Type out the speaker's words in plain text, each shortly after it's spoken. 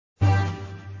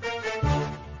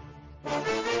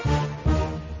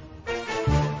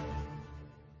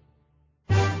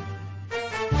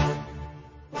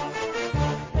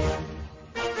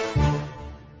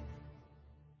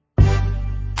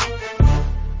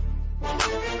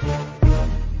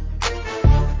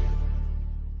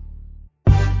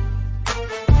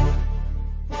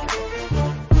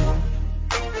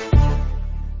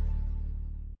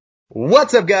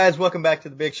What's up, guys? Welcome back to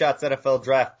the Big Shots NFL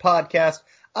Draft Podcast.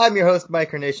 I'm your host, Mike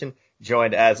Carnation,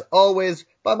 joined as always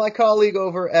by my colleague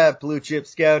over at Blue Chip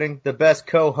Scouting, the best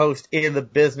co-host in the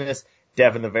business,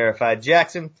 Devin the Verified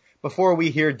Jackson. Before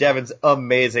we hear Devin's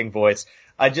amazing voice,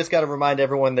 I just got to remind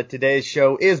everyone that today's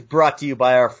show is brought to you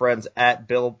by our friends at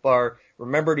Built Bar.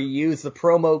 Remember to use the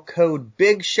promo code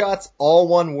BIGSHOTS, all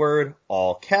one word,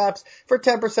 all caps, for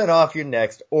 10% off your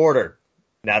next order.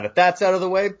 Now that that's out of the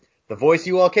way, the voice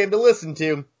you all came to listen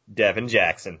to, Devin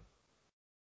Jackson.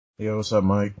 Yo, what's up,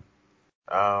 Mike?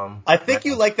 I think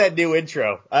you like that new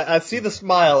intro. I see the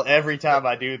smile every time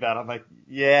I do that. I'm like,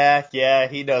 yeah,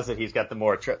 he knows that he's got the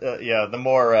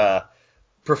more,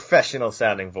 professional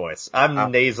sounding voice.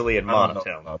 I'm nasally and monotone. I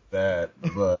don't know about that,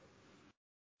 but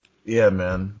yeah,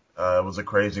 man, it was a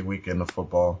crazy weekend of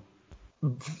football,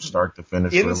 start to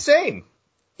finish. Insane,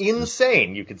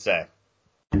 you could say.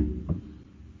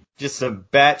 Just some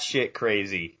batshit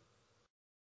crazy.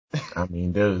 I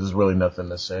mean, there's really nothing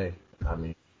to say. I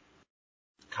mean,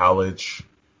 college,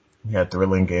 we had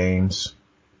thrilling games.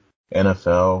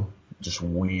 NFL, just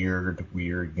weird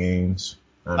games.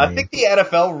 I think the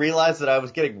NFL realized that I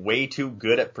was getting way too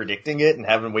good at predicting it and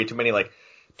having way too many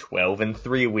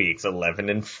 12-3 weeks,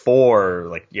 11-4,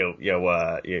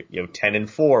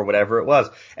 10-4, whatever it was.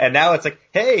 And now it's like,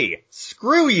 hey,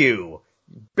 screw you.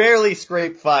 Barely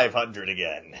scraped 500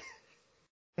 again.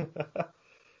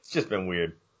 It's just been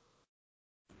weird.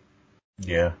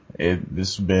 Yeah,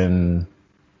 it's been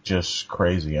just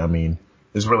crazy. I mean,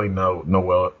 there's really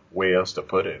no way else to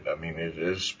put it. I mean,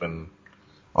 it's been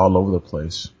all over the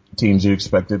place. Teams you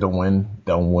expected to win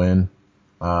don't win.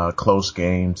 Close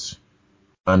games,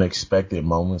 unexpected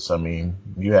moments. I mean,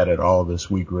 you had it all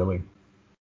this week, really.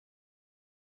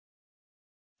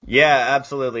 Yeah,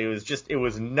 absolutely. It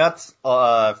was nuts,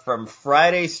 from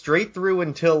Friday straight through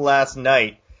until last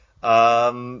night.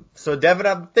 So Devin,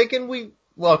 I'm thinking we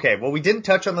didn't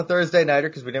touch on the Thursday nighter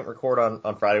because we didn't record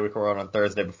on Friday. We recorded on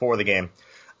Thursday before the game.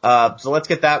 So let's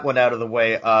get that one out of the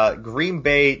way. Green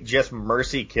Bay just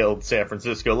mercy killed San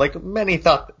Francisco like many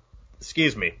thought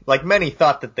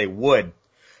that they would.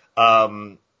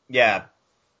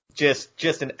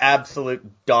 Just an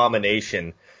absolute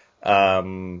domination.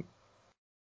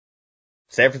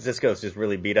 San Francisco's just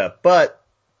really beat up. But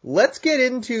let's get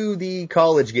into the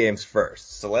college games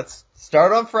first. So let's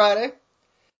start on Friday.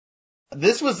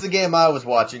 This was the game I was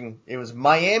watching. It was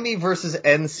Miami versus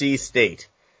NC State.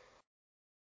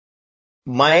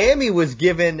 Miami was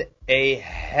given a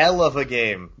hell of a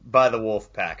game by the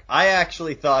Wolfpack. I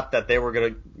actually thought that they were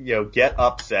going to, get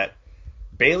upset.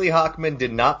 Bailey Hockman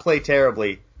did not play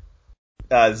terribly.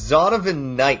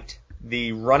 Zonovan Knight,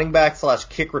 the running back /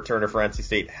 kick returner for NC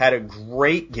State, had a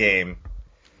great game.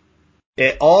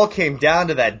 It all came down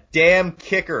to that damn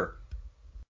kicker.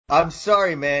 I'm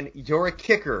sorry, man. You're a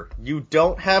kicker. You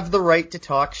don't have the right to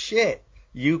talk shit.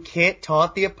 You can't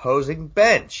taunt the opposing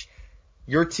bench.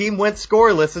 Your team went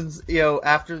scoreless,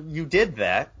 after you did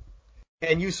that,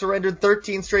 and you surrendered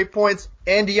 13 straight points,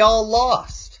 and y'all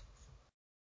lost.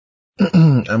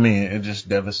 I mean, it's just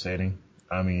devastating.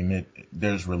 I mean,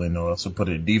 there's really no else to put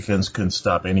it. Defense couldn't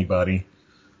stop anybody.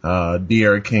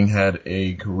 De'Aaron King had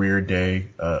a career day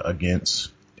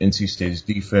against NC State's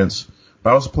defense, but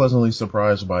I was pleasantly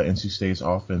surprised by NC State's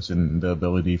offense and the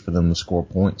ability for them to score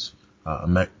points.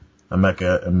 Emeka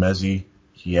Emezi,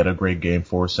 he had a great game,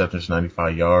 4 receptions,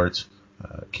 95 yards.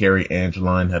 Kerry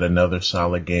Angeline had another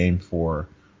solid game for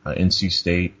NC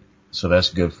State, so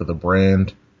that's good for the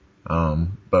brand.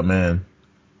 But man,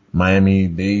 Miami,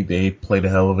 they played a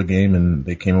hell of a game and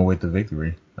they came away with the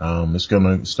victory. It's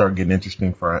going to start getting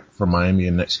interesting for Miami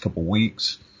in the next couple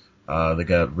weeks. They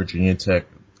got Virginia Tech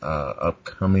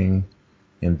upcoming,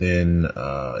 and then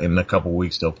in a couple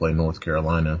weeks they'll play North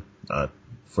Carolina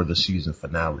for the season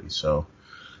finale. So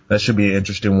that should be an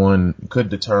interesting one. Could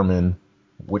determine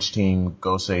which team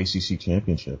goes to ACC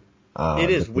championship. It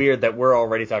is weird that we're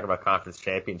already talking about conference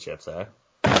championships, huh?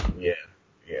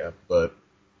 Yeah, but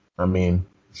I mean,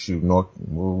 shoot,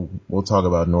 we'll talk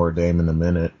about Notre Dame in a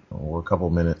minute or a couple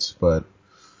minutes, but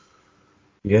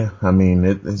yeah, I mean,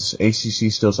 it's ACC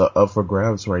still up for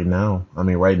grabs right now. I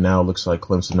mean, right now it looks like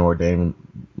Clemson Notre Dame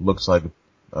looks like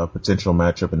a potential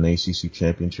matchup in the ACC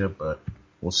championship, but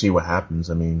we'll see what happens.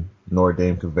 I mean, Notre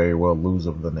Dame could very well lose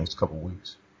over the next couple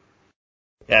weeks.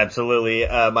 Absolutely.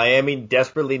 Miami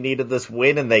desperately needed this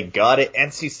win, and they got it.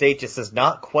 NC State just does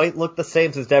not quite look the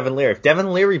same as Devin Leary. If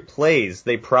Devin Leary plays,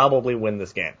 they probably win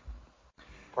this game.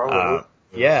 Probably.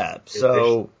 Yeah,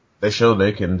 so they show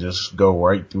they can just go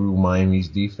right through Miami's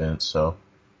defense, so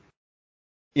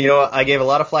I gave a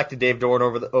lot of flack to Dave Dorn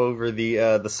over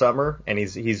the summer, and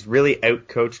he's really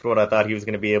outcoached what I thought he was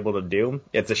going to be able to do.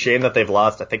 It's a shame that they've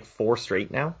lost, I think, 4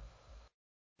 straight now.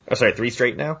 Oh, sorry, 3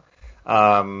 straight now.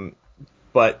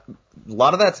 But a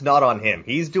lot of that's not on him.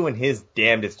 He's doing his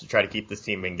damnedest to try to keep this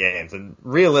team in games. And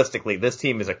realistically, this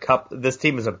team is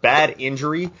a bad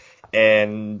injury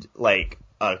and like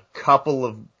a couple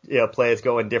of plays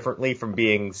going differently from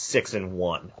being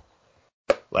 6-1.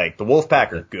 Like the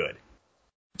Wolfpack are good.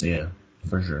 Yeah,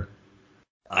 for sure.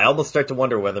 I almost start to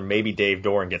wonder whether maybe Dave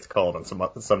Doran gets called on some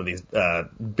of these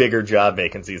bigger job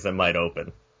vacancies that might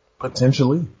open.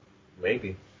 Potentially.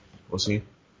 Maybe. We'll see.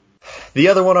 The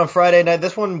other one on Friday night,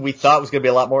 this one we thought was going to be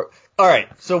a lot more. All right,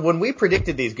 so when we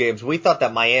predicted these games, we thought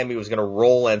that Miami was going to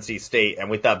roll NC State,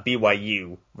 and we thought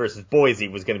BYU versus Boise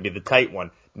was going to be the tight one.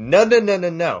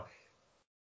 No.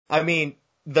 I mean,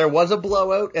 there was a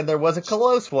blowout and there was a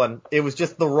close one. It was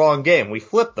just the wrong game. We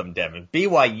flipped them, Devin.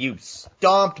 BYU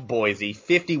stomped Boise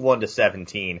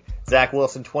 51-17. Zach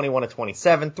Wilson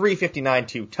 21-27, 359,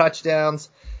 2 touchdowns.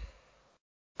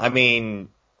 I mean,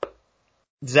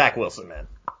 Zach Wilson, man.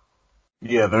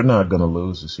 Yeah, they're not going to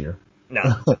lose this year.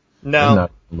 No,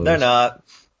 they're not.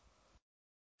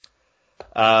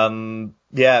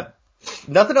 Yeah,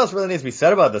 nothing else really needs to be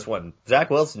said about this one. Zach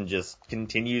Wilson just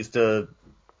continues to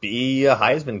be a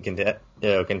Heisman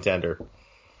contender.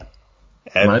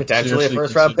 And potentially a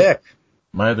first-round pick.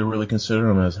 Might have really consider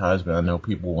him as Heisman. I know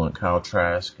people want Kyle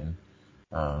Trask and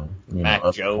Mac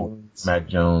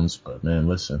Jones. But man,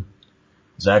 listen.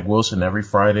 Zach Wilson every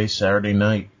Friday, Saturday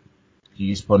night,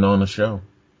 he's putting on a show.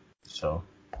 So.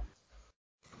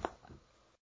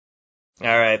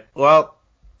 All right. Well,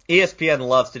 ESPN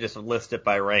loves to just list it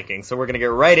by ranking, so we're going to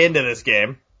get right into this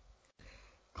game.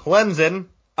 Clemson.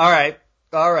 All right.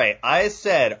 I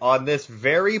said on this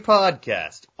very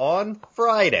podcast on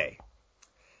Friday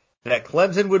that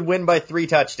Clemson would win by 3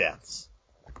 touchdowns.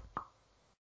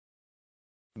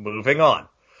 Moving on.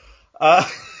 Yeah,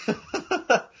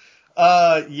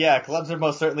 Clemson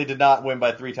most certainly did not win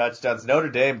by 3 touchdowns. Notre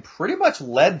Dame pretty much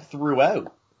led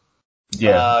throughout.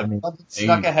 Yeah. Clemson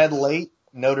snuck ahead late.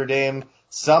 Notre Dame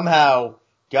somehow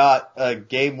got a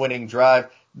game-winning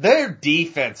drive. Their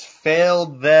defense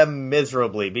failed them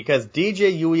miserably because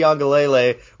DJ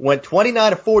Uiagalelei went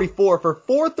 29-44 for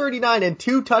 439 and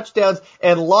 2 touchdowns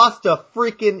and lost to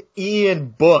freaking Ian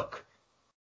Book.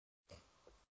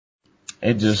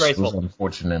 It just was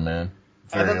unfortunate, man.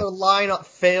 And then the lineup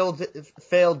failed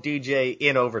DJ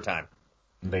in overtime.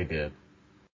 They did.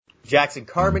 Jackson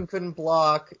Carman couldn't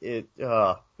block. It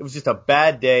was just a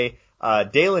bad day.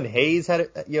 Dalen Hayes had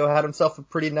himself a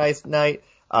pretty nice night.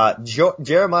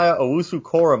 Jeremiah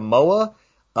Owusu-Koramoah,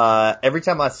 every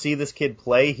time I see this kid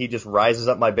play, he just rises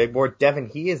up my big board. Devin,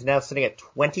 he is now sitting at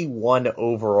 21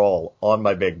 overall on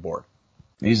my big board.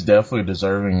 He's definitely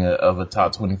deserving of a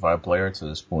top 25 player to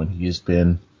this point. He has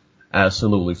been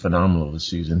absolutely phenomenal this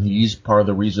season. He's part of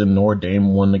the reason Notre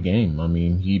Dame won the game. I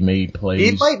mean, he made plays.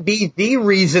 He might be the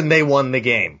reason they won the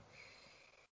game.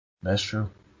 That's true.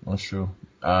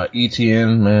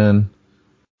 ETN, man,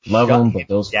 love him, but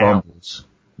those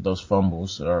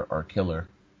fumbles are killer.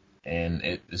 And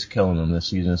it is killing him this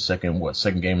season.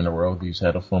 Second game in a row he's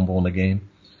had a fumble in the game.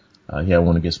 He had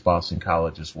one against Boston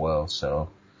College as well. So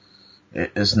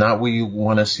it's not what you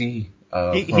want to see.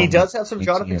 He does have some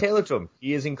Jonathan Taylor to him.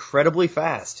 He is incredibly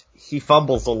fast. He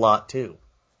fumbles a lot too.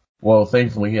 Well,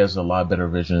 thankfully he has a lot better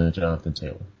vision than Jonathan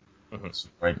Taylor. Mm-hmm. So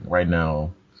right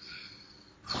now,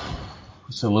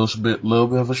 it's a little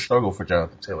bit of a struggle for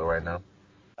Jonathan Taylor right now.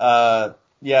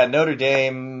 Yeah, Notre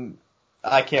Dame.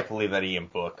 I can't believe that Ian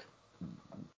Book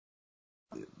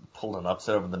pulled an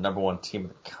upset over the number 1 team in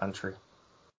the country.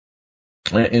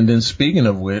 And then speaking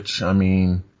of which, I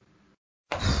mean,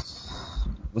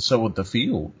 what's up with the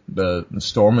field? The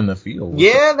storm in the field?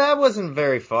 Yeah, that wasn't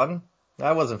very fun.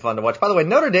 That wasn't fun to watch. By the way,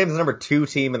 Notre Dame's the number 2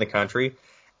 team in the country,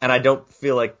 and I don't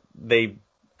feel like they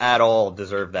at all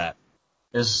deserve that.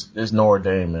 It's Notre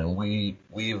Dame, man.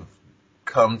 We've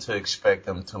come to expect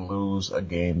them to lose a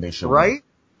game they should win. Right?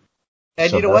 And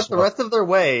so you know what? The rest of their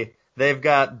way, they've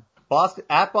got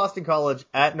Boston College,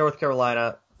 at North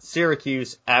Carolina,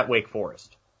 Syracuse, at Wake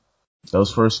Forest.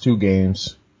 Those first 2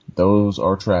 games, those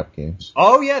are trap games.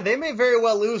 Oh, yeah, they may very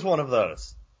well lose one of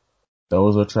those.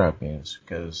 Those are trap games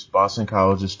because Boston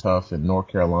College is tough and North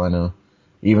Carolina,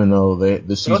 even though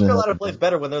the season... North Carolina plays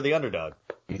better when they're the underdog.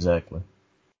 Exactly.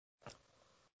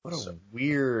 What a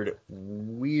weird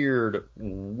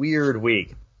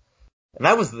week. And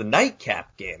that was the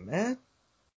nightcap game, man.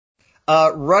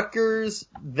 Rutgers,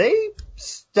 they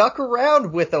stuck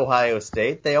around with Ohio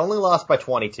State. They only lost by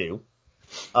 22.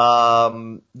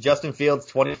 Justin Fields,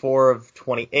 24 of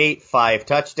 28, 5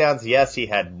 touchdowns. Yes, he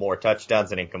had more touchdowns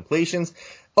than incompletions.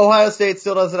 Ohio State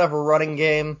still doesn't have a running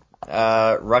game.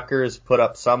 Rutgers put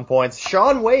up some points.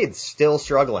 Sean Wade's still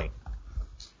struggling.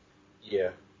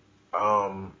 Yeah.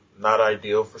 Not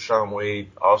ideal for Sean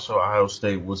Wade. Also, Ohio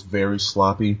State was very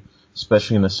sloppy,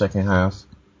 especially in the second half.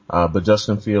 But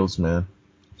Justin Fields, man,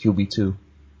 QB2.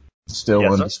 Still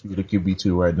Yes, undisputed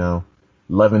QB2 right now.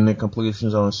 11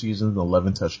 incompletions on the season,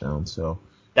 11 touchdowns. So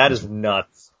that is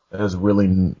nuts. There's really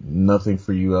nothing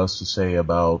for you else to say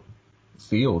about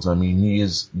Fields. I mean, he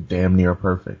is damn near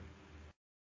perfect.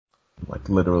 Like,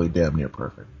 literally damn near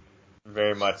perfect.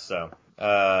 Very much so.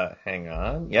 Hang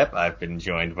on. Yep, I've been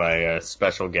joined by a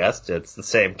special guest. It's the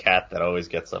same cat that always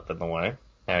gets up in the way.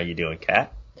 How you doing,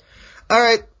 cat? All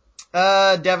right.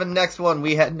 Devin, next one.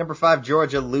 We had number 5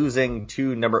 Georgia losing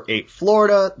to number 8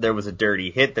 Florida. There was a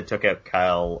dirty hit that took out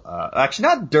Kyle. Actually,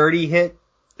 not dirty hit.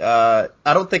 I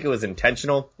don't think it was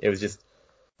intentional. It was just,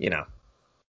 it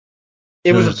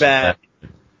was a bad.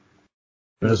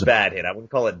 It was a bad hit. I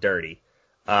wouldn't call it dirty.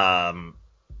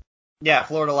 Yeah,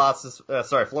 Florida lost this.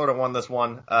 Florida won this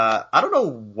one. I don't know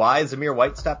why Zamir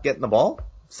White stopped getting the ball.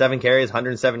 7 carries,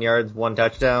 107 yards, 1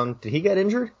 touchdown. Did he get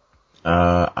injured?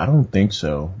 I don't think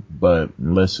so, but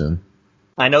listen.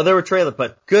 I know they were trailing,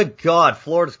 but good God,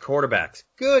 Florida's quarterbacks.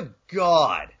 Good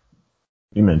God.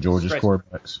 You meant Georgia's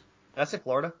quarterbacks? Did I say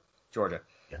Florida? Georgia.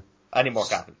 Yeah. I need more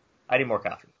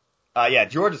coffee. Yeah,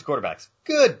 Georgia's quarterbacks.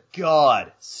 Good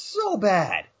God. So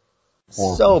bad.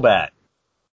 Horrible. So bad.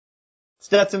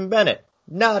 Stetson Bennett.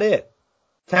 Not it.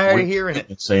 Tired of hearing it. We've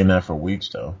been saying that for weeks,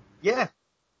 though. Yeah.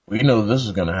 We know this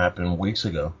was going to happen weeks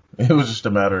ago. It was just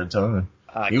a matter of time.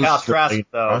 Kyle Trask,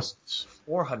 though,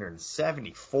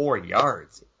 474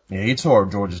 yards. Yeah, he tore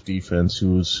up Georgia's defense,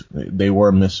 they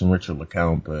were missing Richard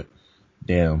LeCount, but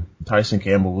damn, Tyson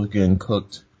Campbell was getting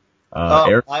cooked. I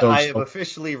have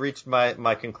officially reached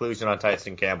my conclusion on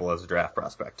Tyson Campbell as a draft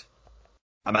prospect.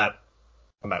 I'm out.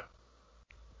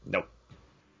 Nope.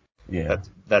 Yeah.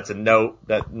 That's a no.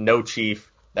 No, Chief.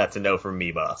 That's a no from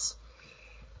me, boss.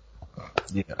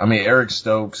 Yeah, I mean, Eric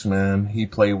Stokes, man, he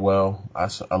played well. I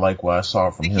like what I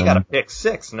saw from him. He got a pick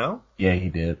 6, no? Yeah, he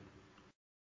did.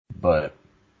 But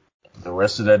the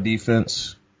rest of that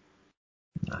defense,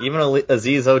 even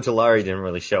Azeez Ojulari didn't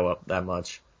really show up that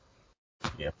much.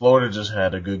 Yeah, Florida just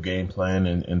had a good game plan,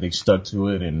 and they stuck to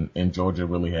it, and Georgia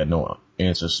really had no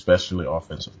answer, especially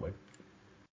offensively.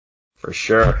 For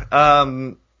sure.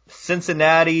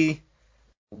 Cincinnati,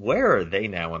 where are they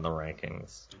now in the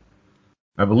rankings?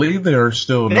 I believe they are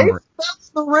still number. That's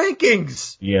the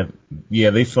rankings. Yeah,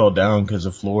 they fell down because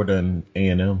of Florida and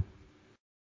A&M.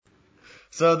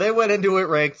 So they went into it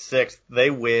ranked 6th. They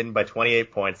win by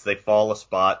 28 points. They fall a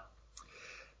spot.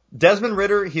 Desmond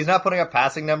Ridder, he's not putting up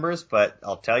passing numbers, but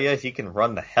I'll tell you, he can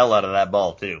run the hell out of that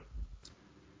ball too.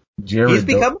 He's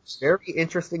become a very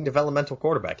interesting developmental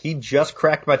quarterback. He just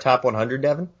cracked my top 100,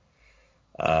 Devin.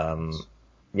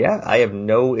 Yeah, I have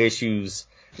no issues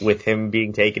with him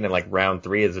being taken in like round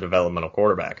 3 as a developmental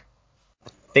quarterback.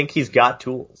 I think he's got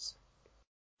tools.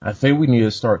 I think we need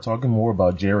to start talking more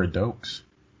about Jared Dokes.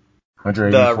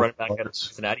 The running back out of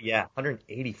Cincinnati, yeah,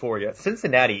 184 yards.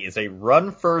 Cincinnati is a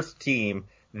run-first team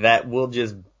that will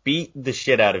just beat the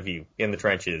shit out of you in the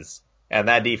trenches. And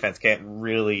that defense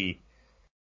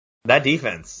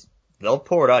they'll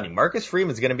pour it on you. Marcus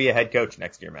Freeman's going to be a head coach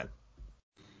next year, man.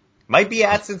 Might be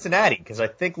at Cincinnati, because I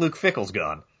think Luke Fickell's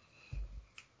gone.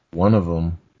 One of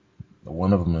them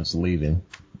is leaving,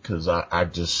 because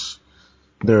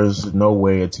there's no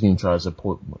way a team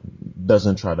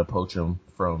doesn't try to poach him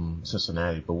from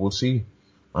Cincinnati, but we'll see.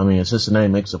 I mean, if Cincinnati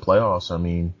makes the playoffs,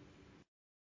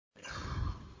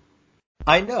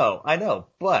 I know,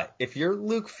 but if you're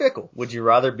Luke Fickell, would you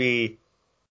rather be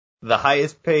the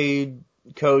highest paid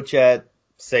coach at,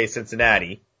 say,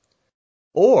 Cincinnati,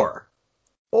 or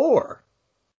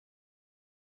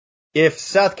if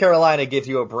South Carolina gives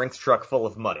you a Brinks truck full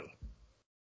of money?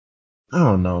 I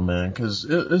don't know, man, because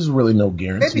there's really no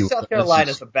guarantee. Maybe South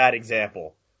Carolina's a bad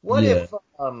example. What if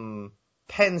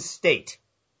Penn State?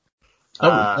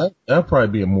 That'd probably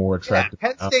be a more attractive.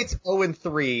 Yeah, Penn State's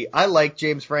 0-3. I like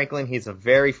James Franklin. He's a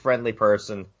very friendly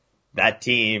person. That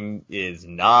team is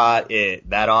not it.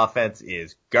 That offense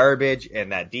is garbage,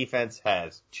 and that defense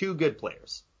has 2 good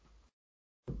players.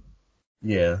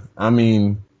 Yeah, I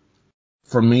mean,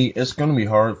 for me, it's going to be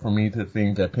hard for me to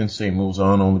think that Penn State moves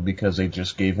on only because they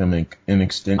just gave him an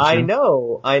extension. I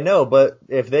know, but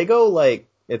if they go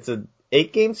it's a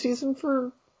 8-game season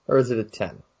or is it a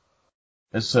 10?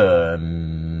 It's a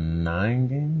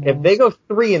 9-game. If they go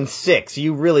 3-6,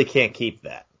 you really can't keep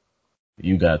that.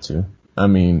 You got to. I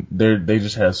mean, they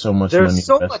just had so much money There's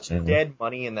so much invested in. dead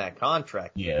money in that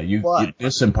contract. Yeah, it's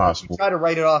You impossible. try to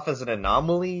write it off as an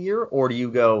anomaly year, or do you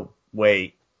go,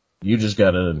 wait, You just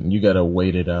gotta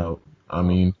wait it out. I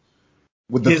mean,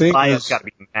 his buyup's got to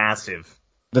be massive.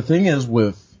 the thing is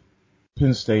with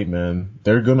Penn State, man,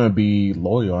 they're gonna be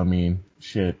loyal. I mean,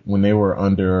 shit, when they were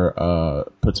under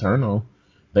Paterno,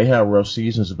 they had rough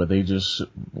seasons, but they just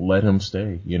let him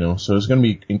stay, you know. So it's gonna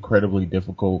be incredibly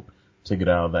difficult to get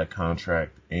out of that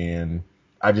contract, and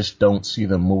I just don't see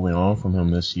them moving on from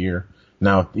him this year.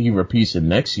 Now, if he repeats it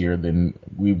next year, then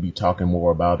we'd be talking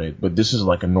more about it. But this is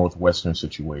like a Northwestern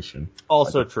situation.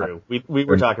 Also true. We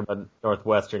were talking about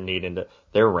Northwestern needing to.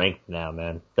 They're ranked now,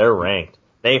 man. They're ranked.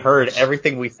 They heard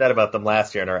everything we said about them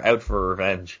last year and are out for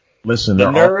revenge. Listen, the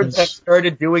nerds have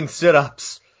started doing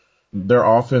sit-ups. Their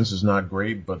offense is not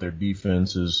great, but their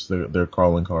defense is their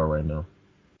calling card right now.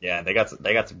 Yeah, they got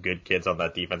some good kids on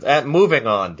that defense. And moving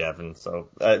on, Devin. So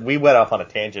we went off on a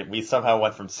tangent. We somehow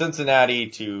went from Cincinnati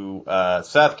to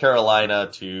South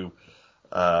Carolina to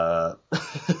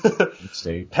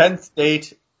Penn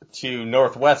State to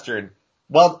Northwestern,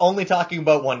 while only talking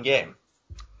about one game.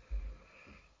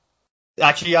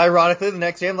 Actually, ironically, the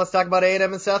next game, let's talk about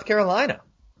A&M and South Carolina.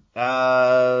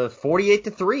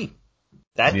 48-3.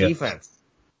 That defense.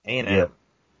 A&M. Yeah.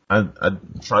 I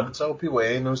tried to tell people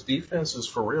A&M's defense is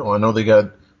for real. I know they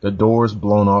got the doors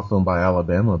blown off them by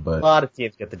Alabama, but a lot of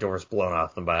teams get the doors blown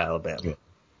off them by Alabama. Yeah.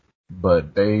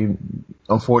 But they,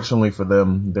 unfortunately for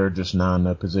them, they're just not in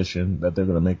a position that they're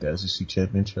going to make the SEC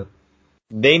championship.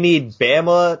 They need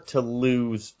Bama to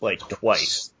lose like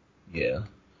twice. Yeah,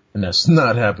 and that's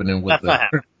not happening with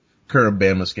the current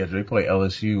Bama schedule. They play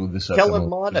LSU this upcoming. Kellen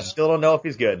Mond, I still don't know if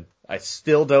he's good. I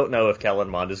still don't know if Kellen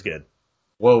Mond is good.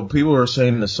 Well, people were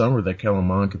saying in the summer that Kellen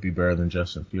Mond could be better than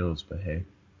Justin Fields, but hey.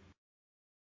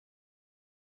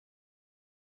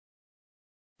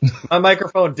 My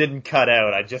microphone didn't cut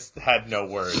out. I just had no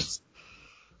words.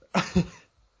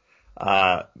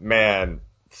 Man,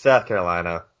 South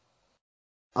Carolina.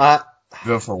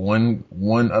 Go for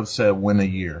one upset win a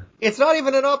year. It's not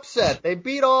even an upset. They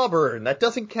beat Auburn. That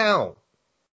doesn't count.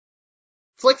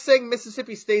 It's like saying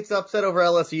Mississippi State's upset over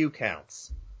LSU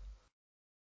counts.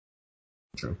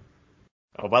 True.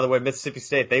 Oh, by the way, Mississippi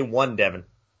State, they won, Devin.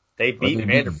 They beat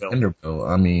Vanderbilt.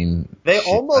 I mean, they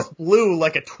almost blew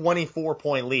like a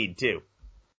 24-point lead, too.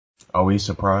 Are we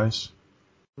surprised?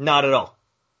 Not at all.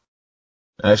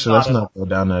 Actually, let's not go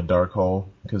down that dark hole,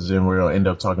 because then we'll end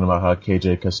up talking about how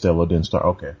KJ Costello didn't start.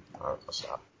 Okay. All right, let's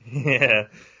stop. Yeah.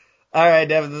 All right,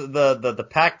 Devin, the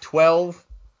Pac-12,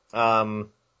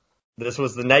 this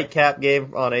was the nightcap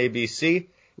game on ABC.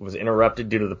 It was interrupted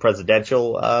due to the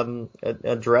presidential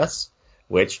address,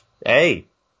 which, hey,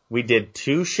 we did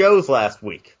 2 shows last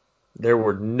week. There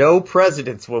were no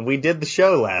presidents when we did the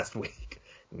show last week.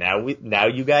 Now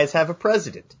you guys have a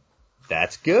president.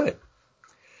 That's good.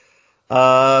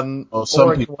 Oregon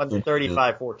won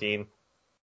 35-14.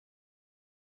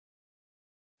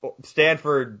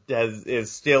 Stanford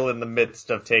is still in the midst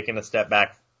of taking a step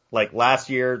back. Like last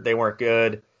year, they weren't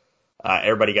good.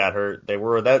 Everybody got hurt. They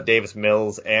were without Davis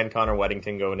Mills and Connor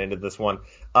Weddington going into this one.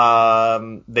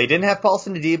 They didn't have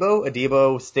Paulson Adebo.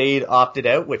 Adebo stayed opted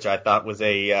out, which I thought was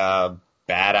a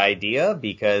bad idea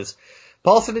because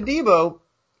Paulson Adebo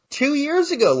 2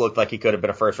 years ago looked like he could have been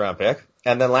a first-round pick.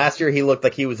 And then last year he looked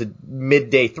like he was a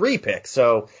midday 3 pick.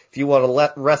 So if you want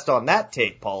to rest on that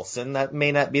take, Paulson, that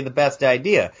may not be the best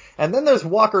idea. And then there's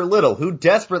Walker Little, who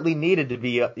desperately needed to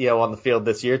be, on the field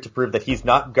this year to prove that he's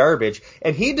not garbage.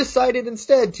 And he decided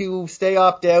instead to stay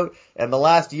opt out. And the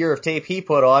last year of tape he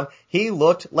put on, he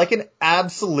looked like an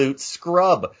absolute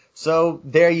scrub. So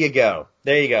there you go.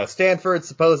 Stanford,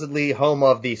 supposedly home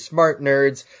of the smart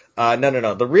nerds.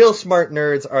 No. The real smart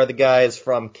nerds are the guys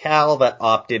from Cal that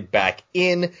opted back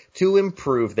in to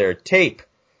improve their tape.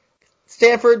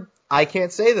 Stanford, I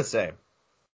can't say the same.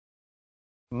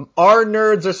 Our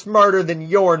nerds are smarter than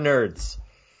your nerds.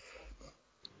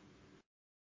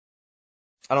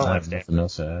 I don't like Stanford. Nothing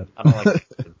else to add. I don't like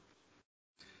Stanford.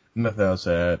 Nothing else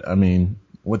to add. I mean,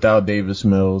 without Davis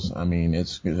Mills, I mean,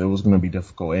 it was going to be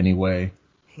difficult anyway.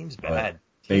 Team's bad.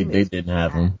 They didn't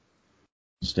have him.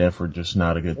 Stanford just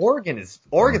not a good. Oregon's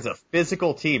a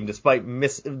physical team despite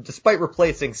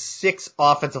replacing 6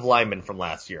 offensive linemen from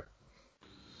last year.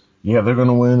 Yeah, they're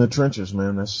gonna win in the trenches,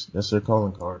 man. That's their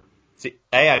calling card. See,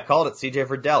 hey, I called it. CJ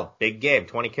Verdell, big game,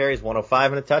 20 carries,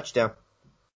 105 and a touchdown.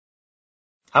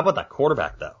 How about that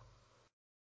quarterback though?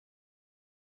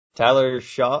 Tyler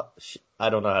Shaw.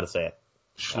 I don't know how to say it.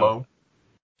 Slow.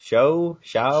 Show.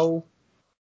 Slow.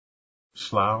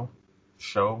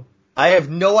 Show. I have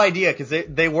no idea because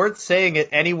they weren't saying it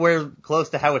anywhere close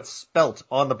to how it's spelt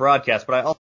on the broadcast, but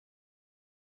it's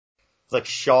like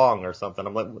Shong or something.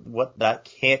 I'm like, what? That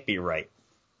can't be right.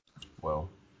 Well.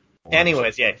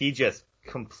 Anyways, yeah, he just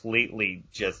completely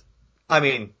I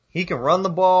mean, he can run the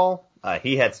ball.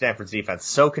 He had Stanford's defense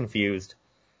so confused.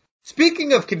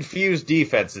 Speaking of confused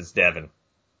defenses, Devin.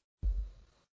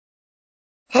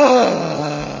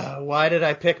 Why did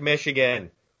I pick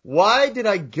Michigan? Why did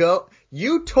I go?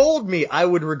 You told me I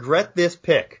would regret this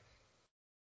pick.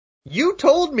 You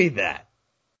told me that.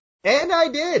 And I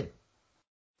did.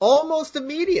 Almost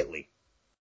immediately.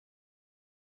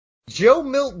 Joe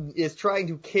Milton is trying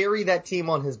to carry that team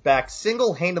on his back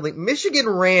single-handedly. Michigan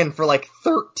ran for like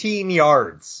 13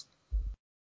 yards.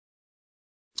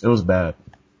 It was bad.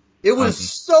 It was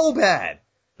so bad.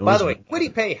 By the way, bad.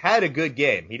 Kwity Paye had a good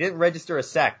game. He didn't register a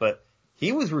sack, but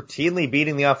he was routinely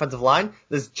beating the offensive line.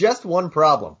 There's just one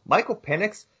problem. Michael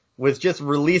Penix was just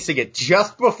releasing it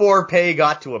just before Paye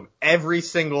got to him every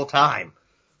single time.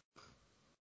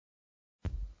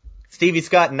 Stevie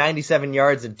Scott, 97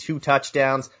 yards and 2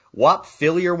 touchdowns. Whop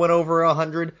Phillier went over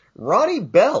 100. Ronnie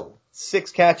Bell,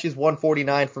 6 catches,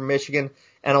 149 for Michigan.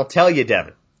 And I'll tell you,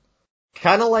 Devin,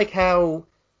 kind of like how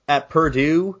at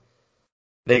Purdue,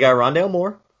 they got Rondale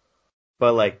Moore,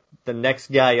 but like the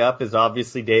next guy up is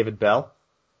obviously David Bell.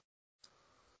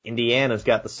 Indiana's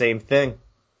got the same thing.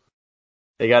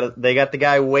 They got the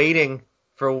guy waiting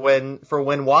for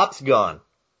when Whop's gone.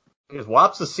 Because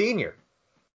Whop's a senior.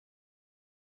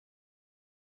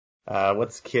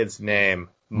 What's the kid's name?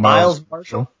 Miles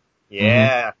Marshall?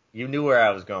 Yeah, You knew where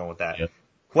I was going with that. Yep.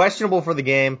 Questionable for the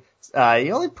game.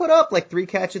 He only put up like 3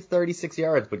 catches, 36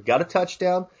 yards, but got a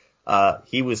touchdown.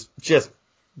 He was just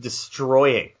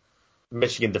destroying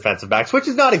Michigan defensive backs, which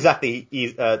is not exactly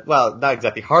not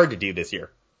exactly hard to do this year.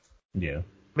 Yeah.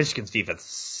 Michigan's defense is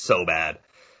so bad.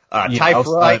 Ty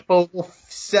Freifogel,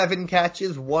 7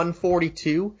 catches,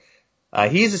 142.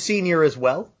 He's a senior as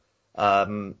well.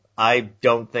 I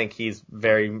don't think he's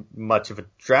very much of a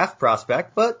draft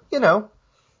prospect, but,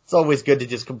 it's always good to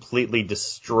just completely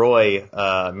destroy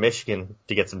Michigan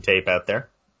to get some tape out there.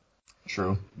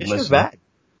 True. Michigan's bad.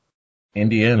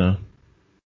 Indiana.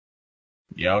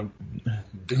 Y'all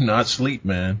do not sleep,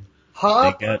 man.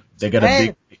 They got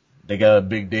a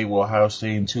big day with Ohio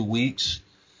State in 2 weeks.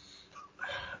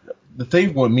 The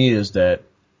thing with me is that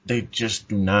they just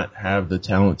do not have the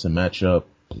talent to match up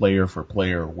player for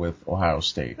player with Ohio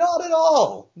State. Not at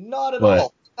all. Not at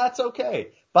all. That's okay.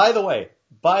 By the way,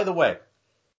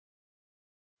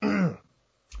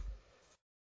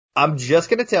 I'm just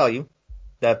going to tell you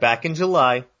that back in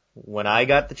July, when I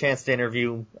got the chance to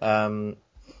interview Rhett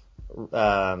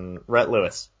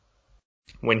Lewis,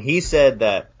 when he said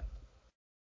that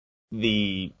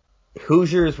the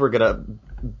Hoosiers were going to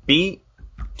beat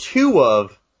 2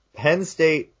 of Penn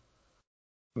State,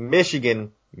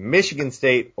 Michigan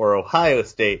State, or Ohio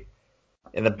State,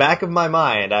 in the back of my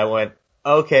mind, I went,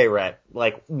 okay, Rhett,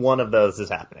 like one of those is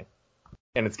happening.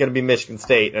 And it's going to be Michigan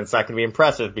State, and it's not going to be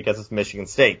impressive because it's Michigan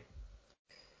State.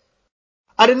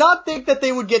 I did not think that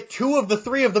they would get 2 of the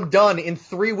 3 of them done in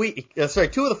 3 weeks. 2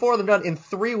 of the 4 of them done in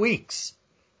 3 weeks.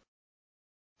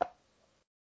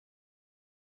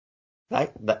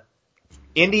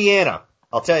 Indiana,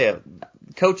 I'll tell you,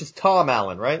 coach is Tom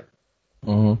Allen, right?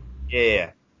 Mm-hmm.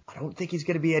 Yeah. I don't think he's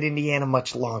going to be at Indiana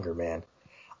much longer, man.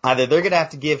 Either they're going to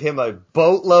have to give him a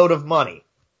boatload of money,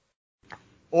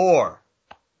 or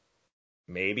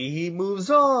maybe he moves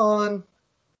on.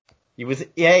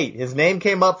 His name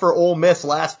came up for Ole Miss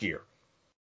last year.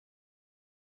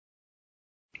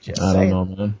 I don't know,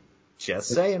 man. Just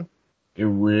saying. It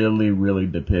really, really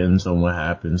depends on what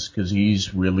happens, because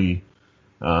he's really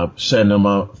setting them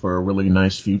up for a really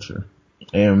nice future.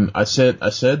 And I said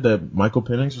that Michael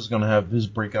Penix was going to have his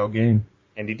breakout game.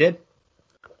 And he did.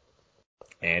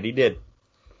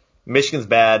 Michigan's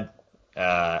bad.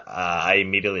 I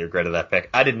immediately regretted that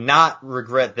pick. I did not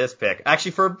regret this pick.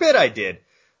 Actually, for a bit I did.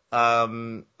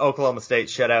 Oklahoma State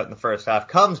shut out in the first half.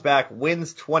 Comes back,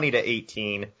 wins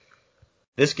 20-18.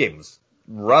 This game was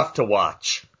rough to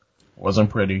watch. Wasn't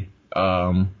pretty.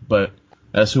 But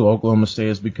that's who Oklahoma State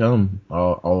has become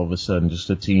all of a sudden. Just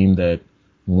a team that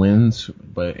wins,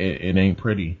 but it ain't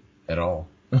pretty at all.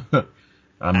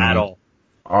 At all.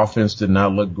 Offense did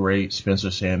not look great.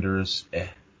 Spencer Sanders,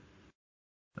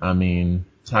 Tylan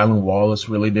Wallace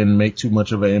really didn't make too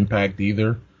much of an impact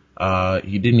either.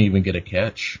 He didn't even get a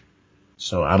catch,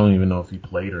 so I don't even know if he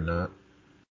played or not.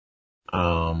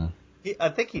 I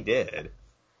think he did.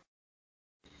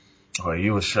 Oh, he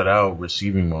was shut out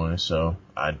receiving wise, so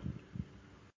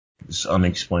it's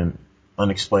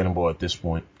unexplainable at this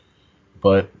point.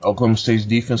 But Oklahoma State's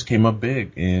defense came up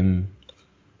big, and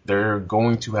they're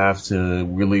going to have to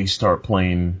really start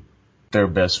playing their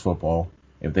best football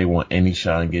if they want any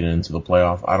shot at getting into the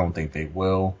playoff. I don't think they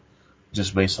will,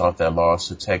 just based off that loss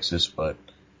to Texas, but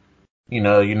you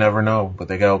never know. But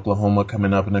they got Oklahoma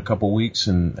coming up in a couple weeks,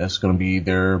 and that's going to be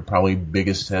their probably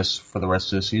biggest test for the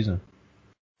rest of the season.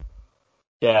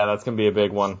 Yeah, that's going to be a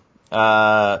big one.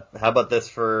 How about this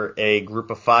for a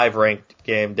group of 5 ranked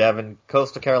game, Devin?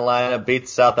 Coastal Carolina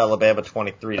beats South Alabama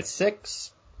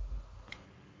 23-6.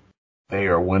 They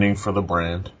are winning for the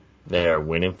brand. They are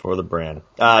winning for the brand.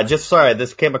 Sorry,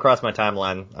 this came across my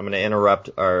timeline. I'm going to interrupt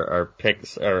our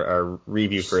picks, our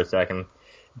review for a second.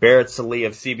 Barrett Sallee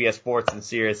of CBS Sports and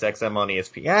Sirius XM on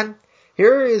ESPN.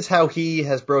 Here is how he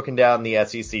has broken down the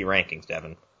SEC rankings,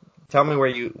 Devin. Tell me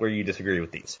where you disagree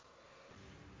with these.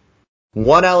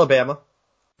 1 Alabama,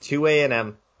 2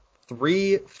 A&M,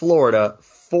 3 Florida,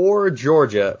 4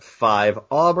 Georgia, 5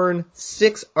 Auburn,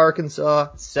 6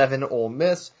 Arkansas, 7 Ole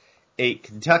Miss, 8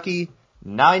 Kentucky,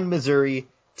 9 Missouri,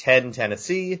 10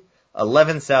 Tennessee,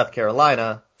 11 South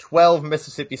Carolina, 12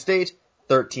 Mississippi State,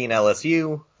 13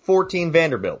 LSU, 14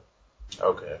 Vanderbilt.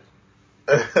 Okay.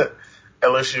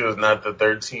 LSU is not the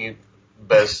 13th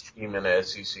best team in the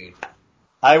SEC.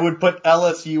 I would put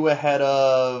LSU ahead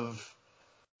of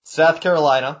South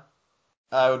Carolina.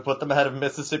 I would put them ahead of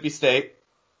Mississippi State.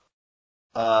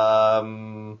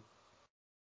 And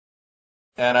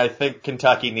I think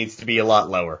Kentucky needs to be a lot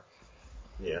lower.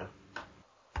 Yeah.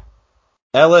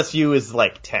 LSU is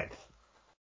like 10th.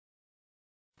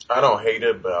 I don't hate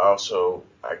it, but also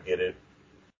I get it.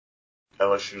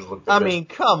 LSU's looked the best. I mean,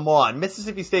 come on.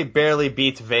 Mississippi State barely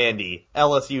beats Vandy.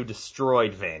 LSU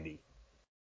destroyed Vandy.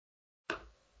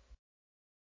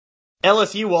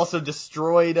 LSU also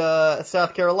destroyed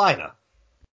South Carolina.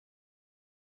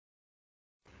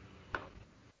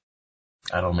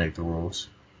 I don't make the rules.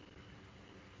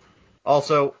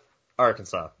 Also,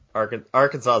 Arkansas.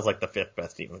 Arkansas is like the 5th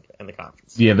best team in the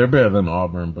conference. Yeah, they're better than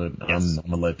Auburn, but Yes. I'm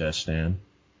going to let that stand.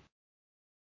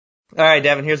 All right,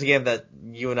 Devin, here's a game that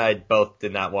you and I both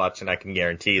did not watch, and I can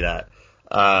guarantee that.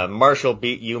 Marshall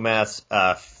beat UMass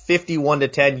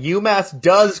 51-10. UMass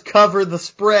does cover the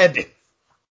spread.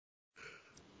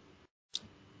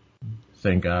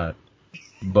 Thank God.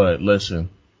 But listen,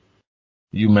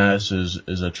 UMass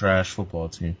is a trash football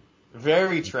team.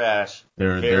 Very trash.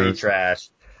 They're Very trash.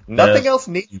 Nothing else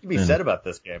needs to be said about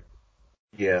this game.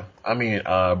 Yeah. I mean,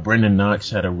 Brendan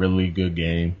Knox had a really good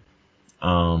game.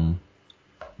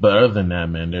 But other than that,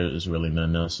 man, there is really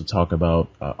nothing else to talk about.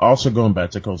 Also going back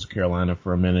to Coastal Carolina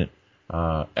for a minute,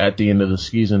 at the end of the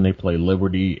season, they play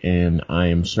Liberty, and I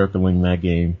am circling that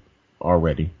game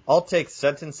already. I'll take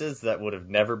sentences that would have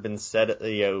never been said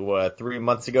 3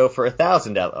 months ago for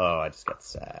 $1,000. Oh, I just got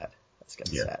sad.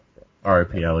 Sad.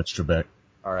 R.I.P. Alex Trebek.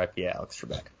 R.I.P. Alex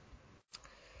Trebek.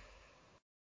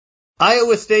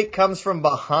 Iowa State comes from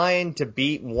behind to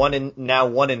beat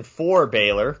 1-4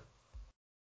 Baylor.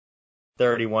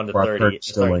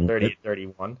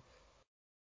 31-31.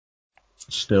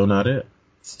 Still not it.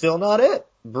 Still not it.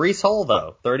 Breece Hall,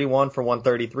 though. 31 for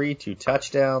 133, 2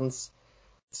 touchdowns.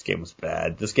 This game was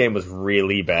bad. This game was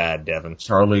really bad, Devin.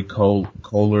 Charlie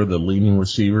Kohler, the leading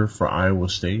receiver for Iowa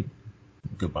State.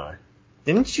 Goodbye.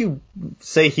 Didn't you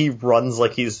say he runs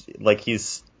like he's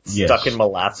stuck in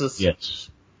molasses? Yes,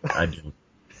 I do.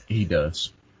 He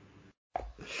does.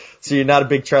 So you're not a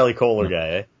big Charlie Kohler guy,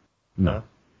 eh? No. Huh?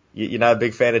 You're not a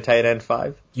big fan of tight end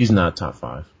 5? He's not top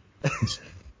 5.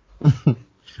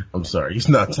 I'm sorry, he's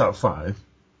not top 5.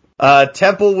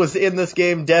 Temple was in this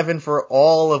game, Devin, for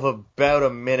all of about a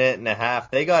minute and a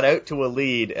half. They got out to a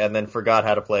lead and then forgot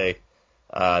how to play.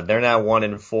 They're now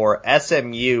 1-4.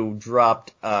 SMU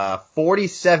dropped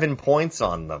 47 points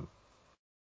on them.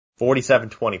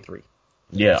 47-23.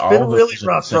 Yeah, it's been really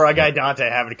rough for our guy Dante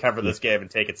having to cover this game and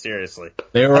take it seriously.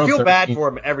 I feel bad for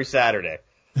him every Saturday.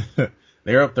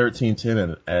 They were up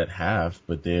 13-10 at half,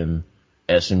 but then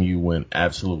SMU went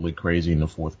absolutely crazy in the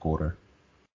fourth quarter.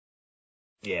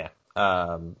 Yeah.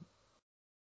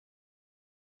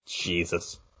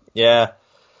 Jesus. Yeah.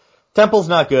 Temple's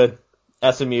not good.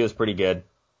 SMU is pretty good.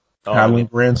 Kylan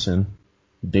Branson,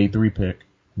 day 3 pick.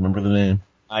 Remember the name?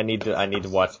 I need to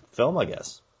watch the film, I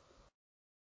guess.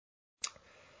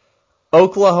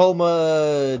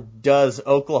 Oklahoma does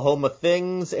Oklahoma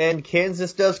things and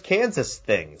Kansas does Kansas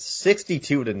things.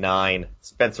 62-9.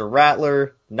 Spencer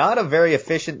Rattler, not a very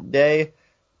efficient day.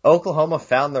 Oklahoma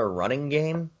found their running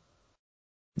game.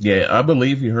 Yeah, I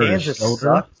believe he hurt Kansas his shoulder.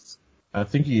 Sucks. I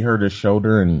think he hurt his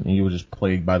shoulder and he was just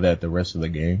plagued by that the rest of the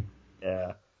game.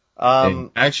 Yeah.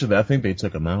 And actually, I think they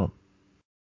took him out.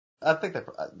 I think that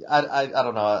I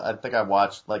don't know. I think I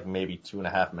watched like maybe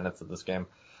 2.5 minutes of this game.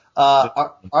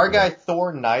 Our guy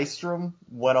Thor Nystrom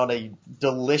went on a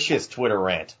delicious Twitter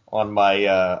rant on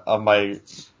my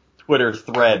Twitter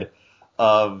thread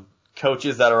of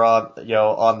coaches that are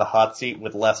on the hot seat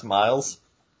with Les Miles.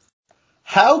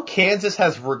 How Kansas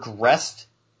has regressed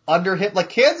under him. Like,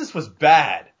 Kansas was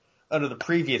bad under the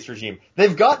previous regime.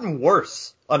 They've gotten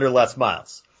worse under Les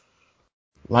Miles.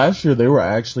 Last year, they were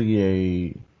actually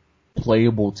a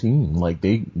playable team. Like,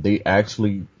 they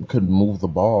actually could move the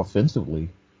ball offensively.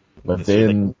 But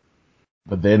then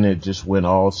it just went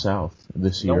all south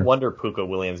this year. No wonder Puka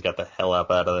Williams got the hell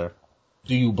up out of there.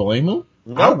 Do you blame him?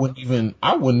 No. I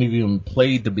wouldn't even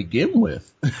play to begin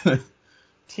with.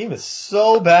 Team is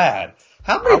so bad.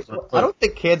 I don't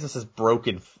think Kansas has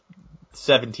broken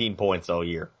 17 points all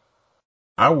year.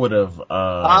 I would have.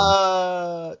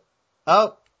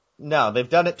 No, they've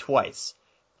done it twice.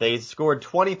 They scored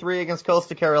 23 against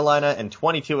Coastal Carolina and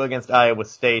 22 against Iowa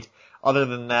State. Other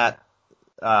than that,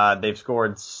 they've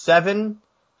scored 7,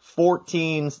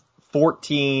 14,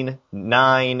 14,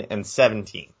 9, and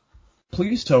 17.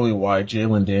 Please tell me why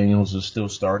Jalen Daniels is still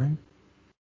starting.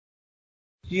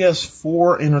 He has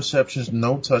 4 interceptions,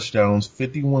 no touchdowns,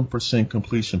 51%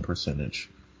 completion percentage.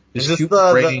 Is this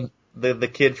the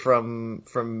kid from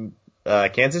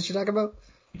Kansas you're talking about?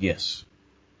 Yes.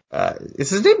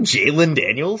 Is his name Jalen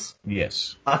Daniels?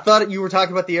 Yes. I thought you were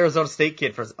talking about the Arizona State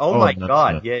kid for. My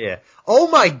God. No. Yeah. Oh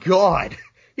my God.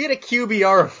 He had a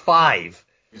QBR of 5.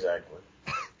 Exactly.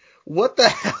 What the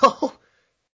hell?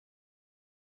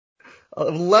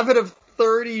 11 of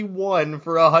 31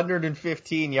 for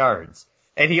 115 yards.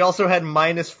 And he also had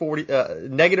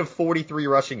negative 43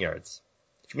 rushing yards,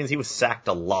 which means he was sacked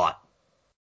a lot.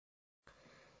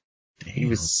 Damn. He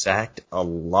was sacked a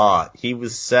lot. He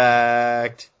was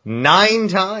sacked 9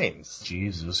 times.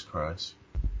 Jesus Christ.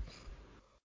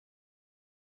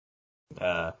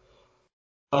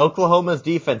 Oklahoma's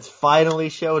defense finally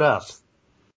showed up.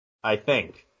 I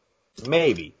think.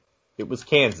 Maybe. It was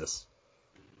Kansas.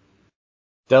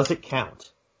 Does it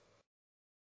count?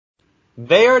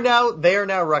 They are now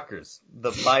Rutgers,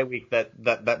 the bye week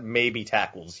that maybe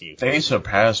tackles you. They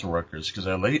surpassed Rutgers because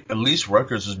at least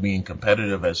Rutgers is being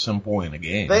competitive at some point in the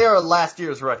game. They are last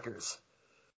year's Rutgers.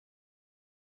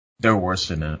 They're worse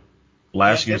than that.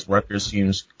 Last year's Rutgers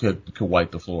teams could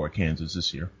wipe the floor at Kansas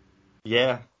this year.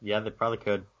 Yeah, they probably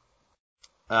could.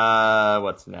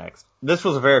 What's next? This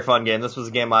was a very fun game. This was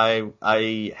a game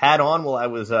I had on while I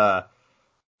was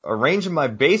arranging my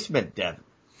basement, Devin.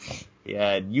 We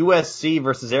had USC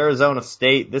versus Arizona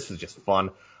State. This was just fun.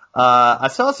 I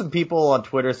saw some people on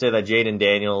Twitter say that Jaden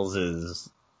Daniels is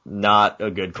not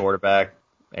a good quarterback,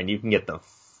 and you can get the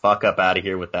fuck up out of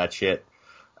here with that shit.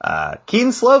 Keaton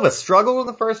Slovis struggled in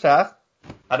the first half.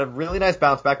 Had a really nice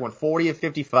bounce back, went 40 of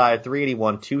 55,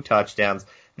 381, 2 touchdowns.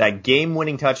 That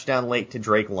game-winning touchdown late to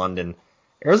Drake London.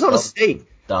 Arizona State.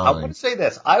 I want to say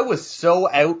this. I was so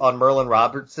out on Merlin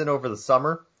Robertson over the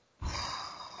summer.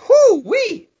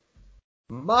 Whoo-wee!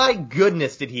 My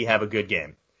goodness, did he have a good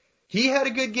game. He had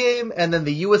a good game, and then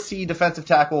the USC defensive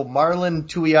tackle, Marlon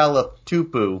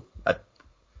Tuiala-Tupu,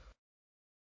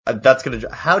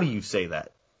 how do you say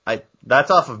that?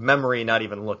 That's off of memory, not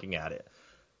even looking at it.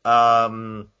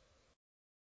 Marlon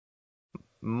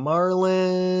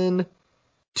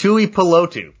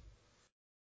Tuipulotu.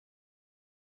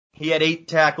 He had 8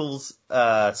 tackles,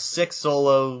 6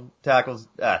 solo tackles,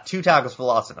 2 tackles for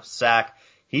loss and a sack.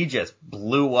 He just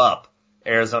blew up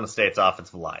Arizona State's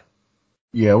offensive line.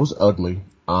 Yeah, it was ugly.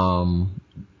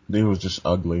 It was just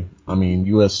ugly. I mean,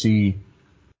 USC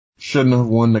shouldn't have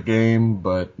won the game,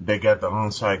 but they got the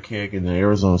onside kick, and the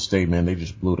Arizona State, man, they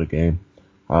just blew the game.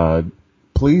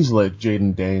 Please let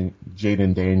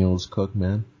Jaden Daniels cook,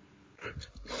 man.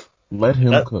 Let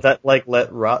him cook.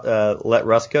 Let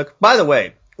Russ cook. By the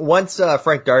way, once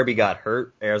Frank Darby got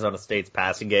hurt, Arizona State's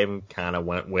passing game kind of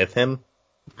went with him.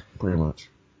 Pretty much.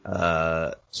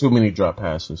 Too many drop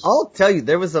passes. I'll tell you,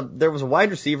 there was a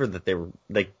wide receiver that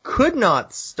they could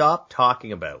not stop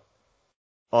talking about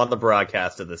on the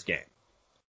broadcast of this game.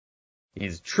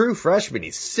 He's a true freshman.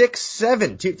 He's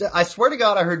 6'7". I swear to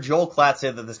God, I heard Joel Klatt say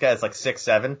that this guy is like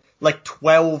 6'7", like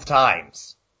 12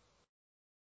 times.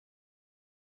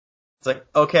 It's like,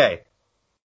 okay,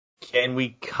 can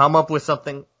we come up with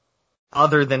something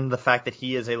other than the fact that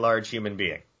he is a large human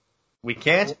being? We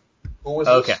can't? Who was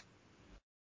okay. this?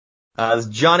 It's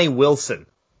Johnny Wilson.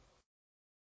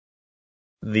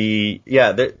 Seriously,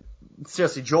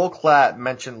 Joel Klatt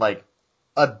mentioned like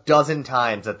a dozen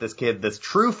times that this kid, this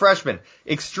true freshman,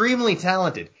 extremely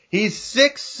talented. He's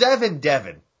 6'7",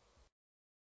 Devin.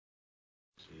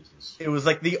 Jesus It was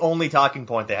like the only talking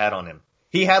point they had on him.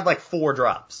 He had like 4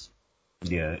 drops.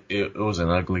 Yeah, it was an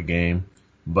ugly game,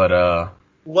 but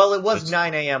well, it was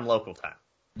 9 a.m. local time.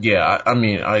 Yeah, I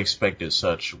mean, I expected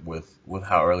such with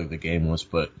how early the game was,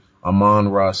 but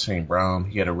Amon-Ra St. Brown,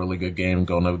 he had a really good game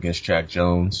going up against Jack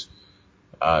Jones.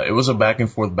 It was a back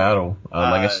and forth battle.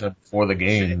 Like I said before the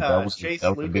game, that was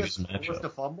the biggest matchup. Forced a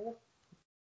fumble.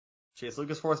 Chase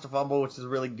Lucas forced a fumble, which is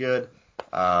really good.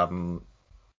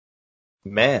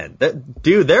 Man,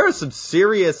 dude, there are some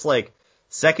serious like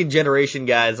second generation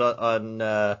guys on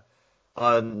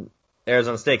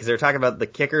Arizona State, because they were talking about the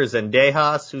kickers and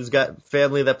Dejas, who's got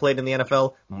family that played in the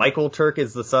NFL. Michael Turk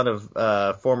is the son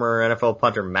of former NFL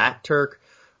punter Matt Turk.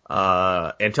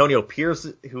 Antonio Pierce,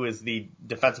 who is the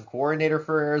defensive coordinator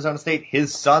for Arizona State,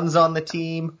 his son's on the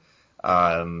team.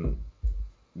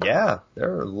 Yeah,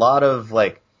 there are a lot of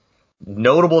like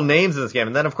notable names in this game.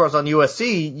 And then, of course, on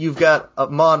USC, you've got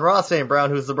Amon-Ra St. Brown,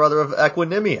 who's the brother of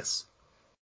Equanimous.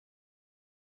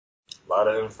 A lot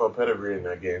of NFL pedigree in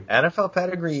that game. NFL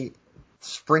pedigree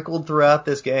sprinkled throughout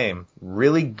this game.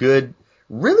 Really good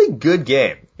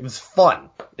game. It was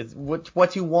fun. It's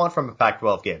what you want from a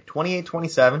Pac-12 game.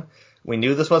 28-27. We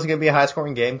knew this wasn't going to be a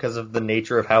high-scoring game because of the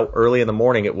nature of how early in the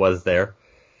morning it was there.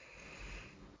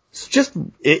 It's just,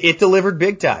 it delivered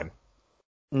big time.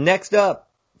 Next up,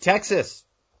 Texas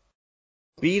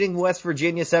beating West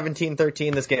Virginia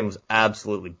 17-13. This game was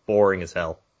absolutely boring as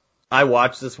hell. I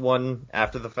watched this one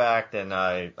after the fact, and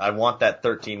I want that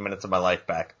 13 minutes of my life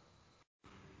back.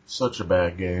 Such a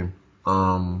bad game.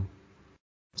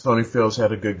 Tony Fields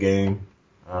had a good game.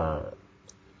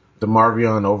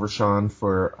 DeMarvion Overshawn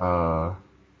for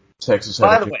Texas.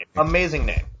 By the way, amazing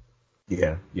name.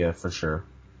 Yeah, for sure.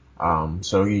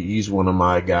 So he's one of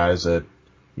my guys that,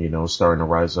 starting to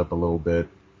rise up a little bit.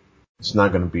 It's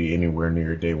not going to be anywhere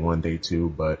near day 1, day 2,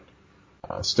 but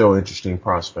still interesting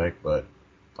prospect. But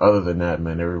other than that,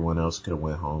 man, everyone else could have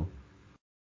went home.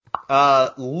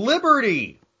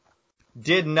 Liberty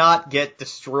did not get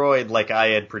destroyed like I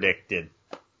had predicted.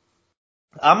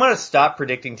 I'm going to stop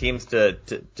predicting teams to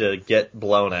get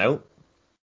blown out.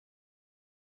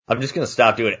 I'm just going to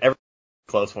stop doing every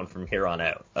close one from here on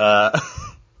out.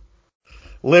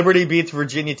 Liberty beats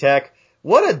Virginia Tech.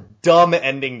 What a dumb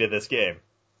ending to this game.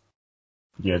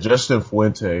 Yeah, Justin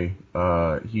Fuente,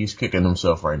 he's kicking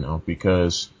himself right now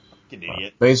because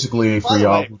basically for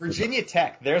y'all. Virginia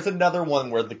Tech, there's another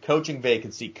one where the coaching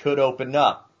vacancy could open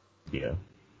up. Yeah,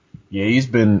 it's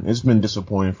been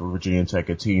disappointing for Virginia Tech,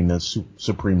 a team that's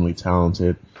supremely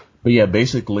talented. But yeah,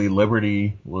 basically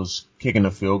Liberty was kicking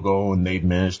a field goal and they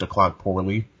managed to clock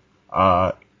poorly.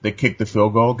 They kicked the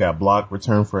field goal, got blocked,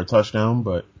 returned for a touchdown,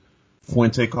 but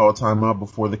Fuente called timeout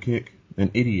before the kick.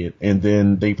 An idiot. And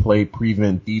then they played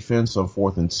prevent defense on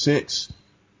 4th and 6.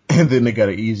 And then they got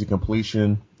an easy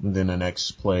completion. And then the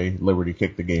next play, Liberty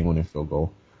kicked the game-winning field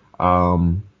goal.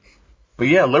 But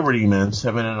yeah, Liberty, man,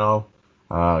 7-0.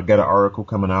 Got an article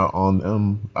coming out on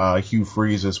them. Hugh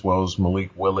Freeze as well as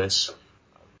Malik Willis.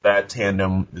 That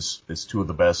tandem is 2 of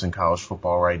the best in college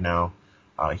football right now.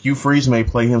 Hugh Freeze may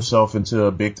play himself into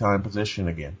a big-time position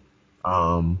again.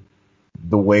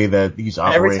 The way that he's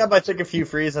operating. Every time I think of Hugh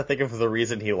Freeze, I think of the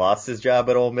reason he lost his job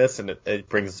at Ole Miss, and it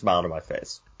brings a smile to my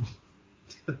face.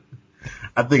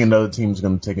 I think another team's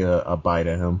going to take a bite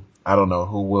at him. I don't know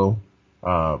who will.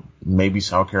 Maybe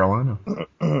South Carolina.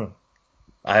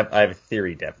 I have a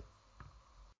theory, Devin.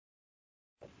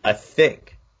 I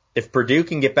think if Purdue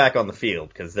can get back on the field,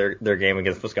 because their game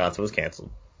against Wisconsin was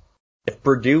canceled, if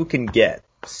Purdue can get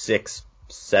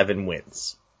 6-7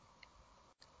 wins,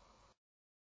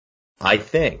 I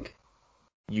think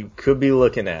you could be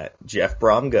looking at Jeff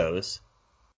Brom goes,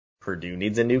 Purdue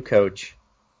needs a new coach,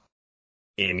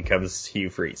 in comes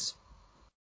Hugh Freeze.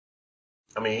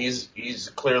 I mean, he's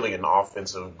clearly an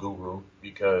offensive guru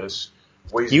because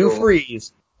Hugh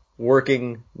Freeze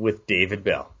working with David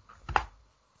Bell.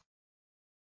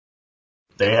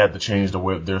 They had to change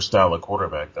their style of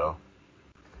quarterback, though.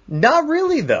 Not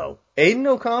really, though. Aiden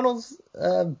O'Connell's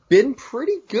been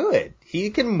pretty good. He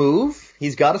can move.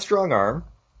 He's got a strong arm.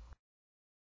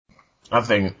 I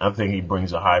think he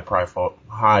brings a high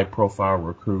profile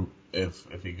recruit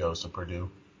if he goes to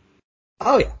Purdue.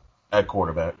 Oh yeah, at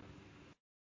quarterback.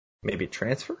 Maybe a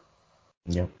transfer.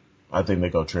 Yep, I think they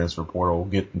go transfer portal.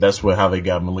 That's how they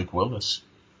got Malik Willis.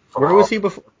 Where was he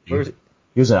before? He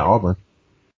was at Auburn.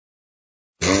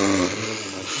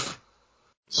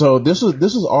 So this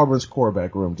is Auburn's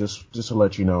quarterback room, just to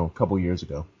let you know, a couple years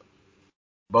ago.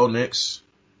 Bo Nix,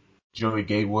 Joey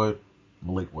Gatewood,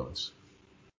 Malik Willis.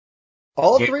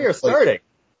 All three are starting.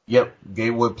 Yep,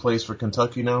 Gatewood plays for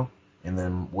Kentucky now, and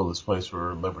then Willis plays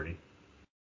for Liberty.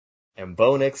 And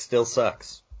Bo Nix still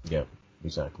sucks. Yep,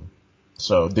 exactly.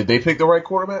 So, did they pick the right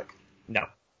quarterback? No.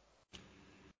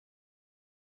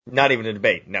 Not even a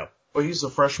debate, no. Well, he's the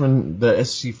freshman, the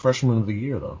SEC freshman of the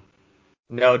year, though.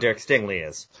 No, Derek Stingley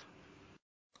is.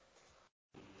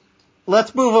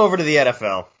 Let's move over to the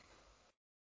NFL.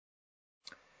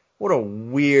 What a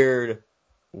weird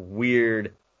NFL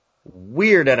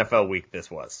week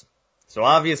this was. So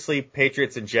obviously,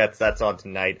 Patriots and Jets, that's on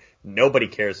tonight. Nobody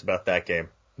cares about that game.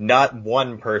 Not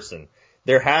one person.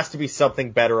 There has to be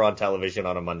something better on television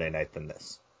on a Monday night than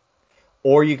this.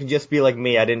 Or you can just be like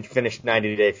me. I didn't finish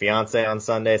 90 Day Fiancé on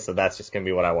Sunday, so that's just going to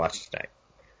be what I watch tonight.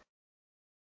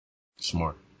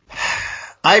 Smart.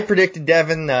 I predicted,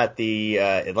 Devin, that the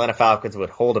Atlanta Falcons would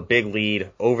hold a big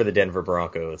lead over the Denver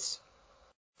Broncos.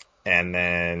 And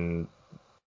then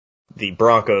the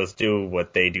Broncos do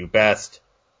what they do best,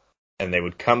 and they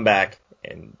would come back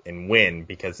and win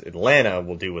because Atlanta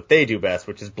will do what they do best,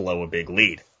 which is blow a big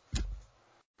lead.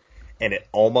 And it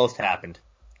almost happened.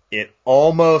 It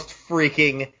almost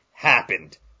freaking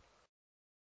happened.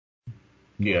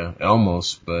 Yeah,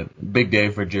 almost, but big day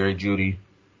for Jerry Jeudy.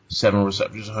 7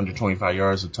 receptions, 125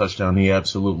 yards, a touchdown. He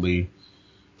absolutely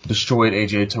destroyed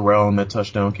A.J. Terrell in that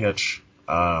touchdown catch.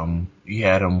 He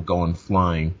had him going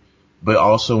flying. But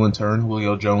also, in turn,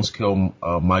 Julio Jones killed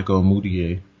Michael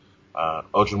Ojemudia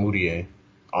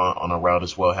on a route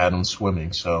as well, had him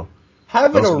swimming. So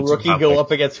having a rookie go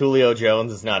up against Julio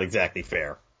Jones is not exactly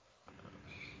fair.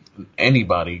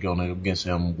 Anybody going against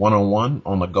him one-on-one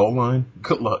on the goal line,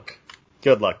 good luck.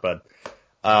 Good luck, bud.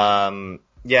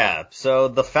 Yeah, so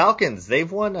the Falcons,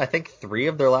 they've won, I think, 3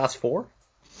 of their last 4.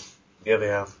 Yeah, they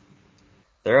have.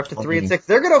 They're up to 3-6.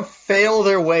 They're going to fail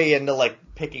their way into, like,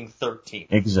 picking 13.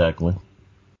 Exactly.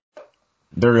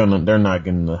 They're not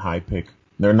getting the high pick.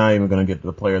 They're not even going to get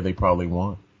the player they probably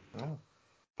want. Oh,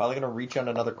 probably going to reach on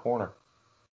another corner.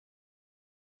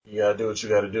 You got to do what you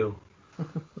got to do.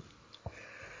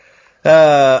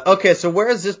 Okay, so where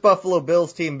has this Buffalo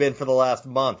Bills team been for the last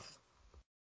month?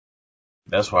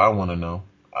 That's what I want to know.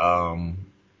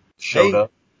 Showed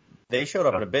up. They showed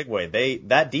up in a big way.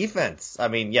 That defense, I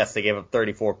mean, yes, they gave up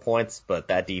 34 points, but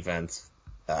that defense,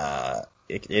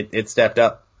 it stepped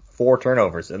up. 4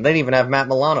 turnovers, and they didn't even have Matt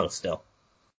Milano still.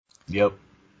 Yep.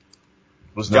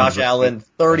 Josh Allen,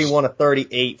 31 of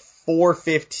 38,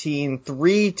 415,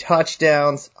 3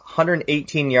 touchdowns,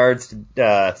 118 yards to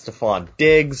Stephon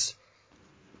Diggs.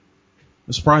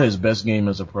 It's probably his best game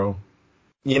as a pro.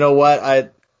 You know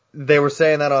what? They were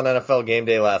saying that on NFL Game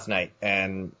Day last night,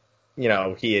 and you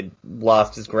know, he had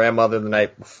lost his grandmother the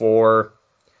night before.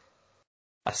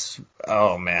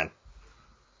 Oh, man.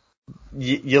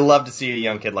 You love to see a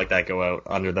young kid like that go out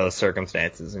under those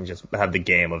circumstances and just have the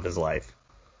game of his life.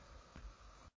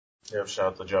 Yeah, shout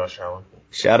out to Josh Allen.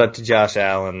 Shout out to Josh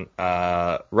Allen.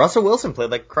 Russell Wilson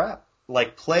played like crap.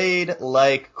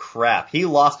 He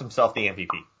lost himself the MVP.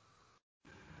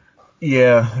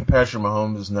 Yeah, Patrick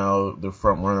Mahomes is now the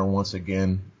front runner once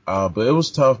again. But it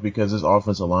was tough because his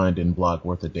offensive line didn't block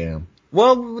worth a damn.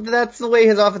 Well, that's the way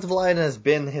his offensive line has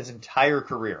been his entire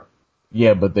career.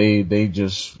 Yeah, but they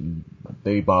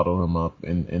bottled him up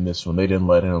in this one. They didn't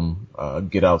let him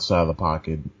get outside the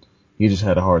pocket. He just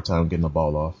had a hard time getting the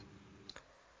ball off.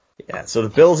 Yeah, so the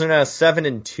Bills are now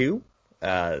 7-2.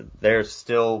 They're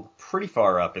still pretty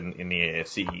far up in the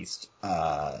AFC East.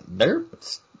 I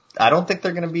don't think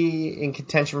they're going to be in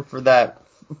contention for that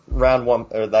round 1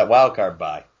 or that wild card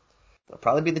bye. They'll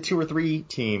probably be the 2 or 3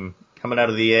 team coming out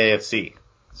of the AFC.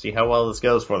 See how well this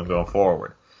goes for them going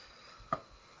forward.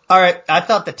 All right, I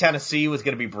thought that Tennessee was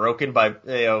going to be broken by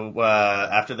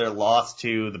after their loss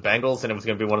to the Bengals, and it was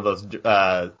going to be one of those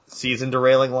season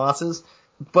derailing losses.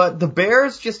 But the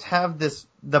Bears just have this.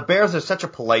 The Bears are such a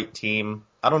polite team.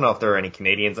 I don't know if there are any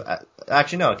Canadians.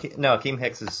 Actually, no. Akeem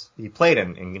Hicks he played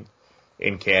in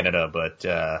Canada, but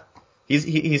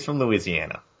he's from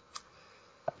Louisiana.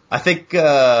 I think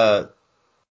the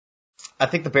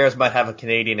Bears might have a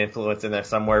Canadian influence in there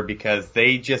somewhere because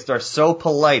they just are so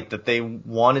polite that they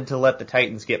wanted to let the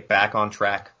Titans get back on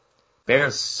track.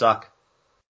 Bears suck.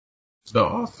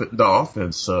 The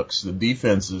offense sucks. The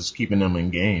defense is keeping them in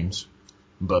games.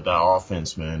 But the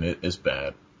offense, man, it's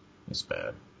bad. It's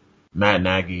bad. Matt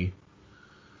Nagy.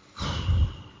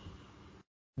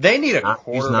 They need a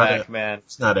quarterback, man.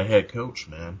 He's not a head coach,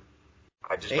 man.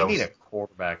 They need a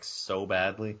quarterback so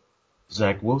badly.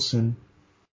 Zach Wilson.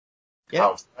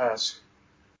 Yeah.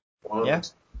 Yeah.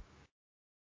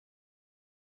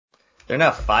 They're now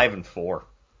 5-4.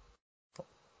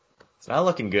 It's not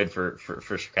looking good for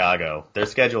Chicago. Their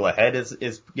schedule ahead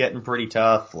is getting pretty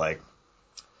tough.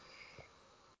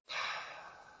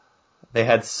 They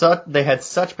had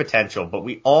such potential, but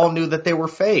we all knew that they were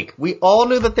fake. We all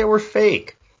knew that they were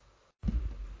fake.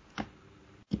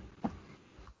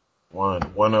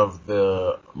 One of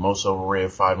the most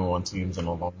overrated 5-1 teams in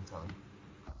a long time.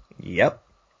 Yep.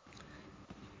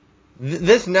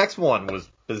 This next one was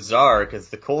bizarre because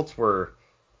the Colts were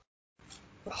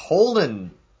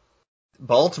holding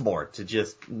Baltimore to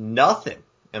just nothing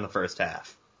in the first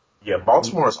half. Yeah,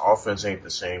 Baltimore's offense ain't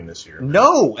the same this year. Man.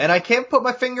 No, and I can't put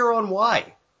my finger on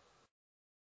why.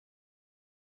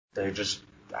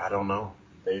 I don't know.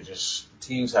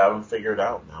 Teams haven't figured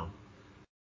out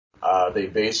now. They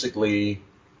basically,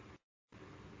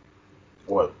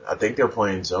 I think they're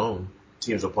playing zone.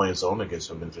 Teams are playing zone against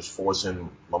them and just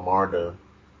forcing Lamar to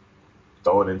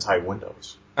throw it in tight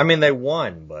windows. I mean, they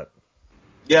won, but.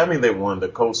 Yeah, I mean, they won. The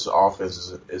Colts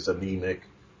offense is anemic.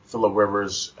 Phillip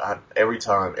Rivers,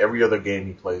 every other game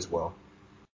he plays well.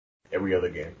 Every other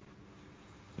game.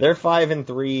 They're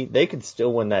 5-3. They could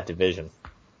still win that division.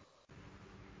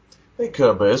 They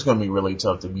could, but it's going to be really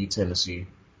tough to beat Tennessee.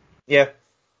 Yeah.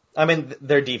 I mean,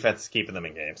 their defense is keeping them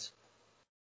in games.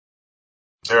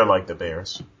 They're like the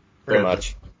Bears. Pretty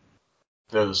much.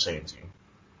 They're the same team.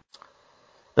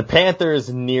 The Panthers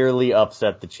nearly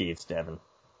upset the Chiefs, Devin.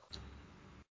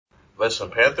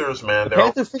 Listen, Panthers, man. The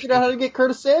Panthers figured out how to get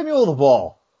Curtis Samuel the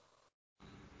ball.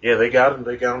 Yeah, they got him.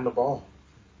 They got him the ball.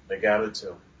 They got it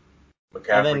too.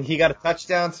 McCaffrey. And then he got a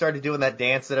touchdown, started doing that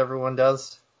dance that everyone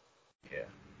does. Yeah.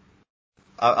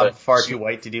 I'm far too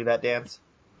white to do that dance.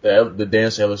 The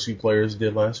dance LSU players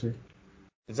did last year.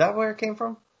 Is that where it came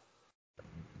from?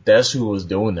 That's who was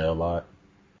doing that a lot.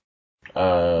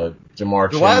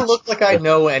 Jamar Chase. Do I look like I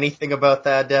know anything about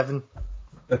that, Devin?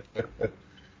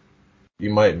 You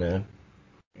might, man.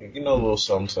 You know a little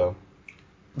something.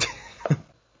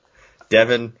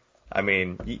 Devin, I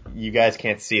mean, you guys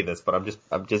can't see this, but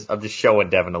I'm just showing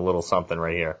Devin a little something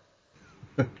right here.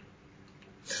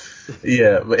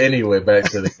 Yeah, but anyway,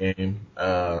 back to the game.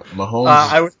 Mahomes.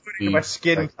 I was putting in my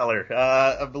skin color.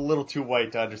 I'm a little too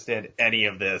white to understand any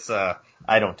of this.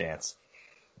 I don't dance.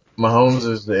 Mahomes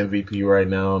is the MVP right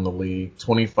now in the league.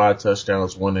 25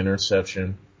 touchdowns, 1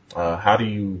 interception.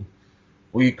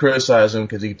 We criticize him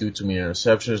because he threw too many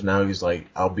interceptions. Now he's like,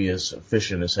 I'll be as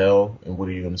efficient as hell. And what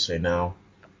are you going to say now?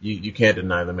 You can't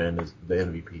deny the man is the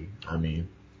MVP. I mean,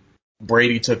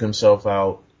 Brady took himself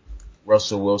out.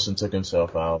 Russell Wilson took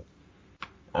himself out.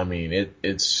 I mean,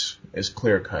 it's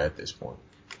clear cut at this point.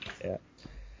 Yeah.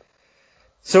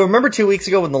 So remember 2 weeks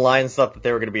ago when the Lions thought that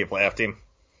they were going to be a playoff team?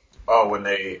 Oh, when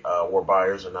they were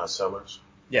buyers and not sellers?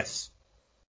 Yes.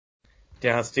 Do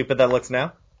you know how stupid that looks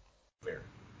now?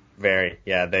 Very.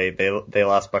 Yeah, they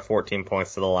lost by 14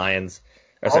 points to the Lions.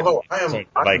 Although I'm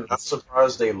not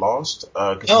surprised they lost.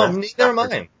 No, neither am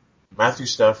I. Matthew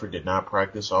Stafford did not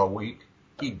practice all week.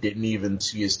 He didn't even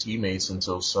see his teammates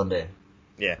until Sunday.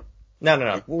 Yeah.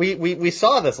 No. We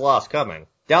saw this loss coming.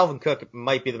 Dalvin Cook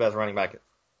might be the best running back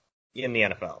in the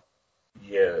NFL.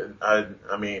 Yeah,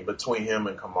 I mean, between him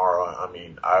and Kamara, I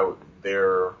mean,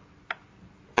 they're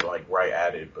like right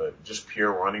at it, but just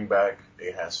pure running back,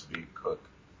 it has to be Cook.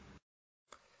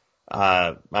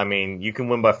 I mean, you can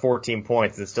win by 14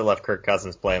 points and still have Kirk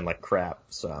Cousins playing like crap,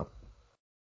 so.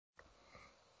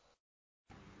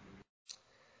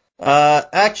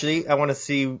 Actually, I want to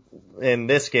see in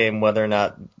this game whether or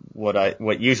not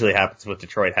what usually happens with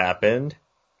Detroit happened.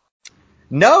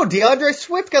 No, DeAndre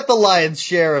Swift got the Lions'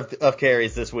 share of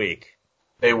carries this week.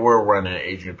 They were running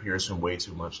Adrian Peterson way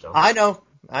too much, though. I know.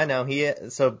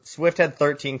 So Swift had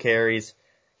 13 carries.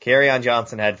 Kerryon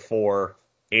Johnson had 4.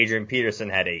 Adrian Peterson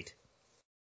had 8.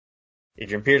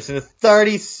 Adrian Peterson is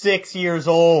 36 years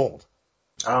old.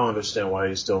 I don't understand why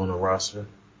he's still on the roster.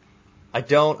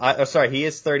 Sorry, he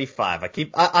is 35.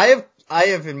 I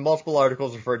have in multiple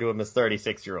articles referred to him as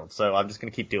 36-year-old, so I'm just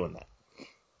going to keep doing that.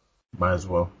 Might as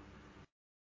well.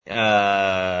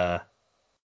 Yeah,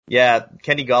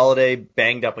 Kenny Golladay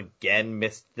banged up again,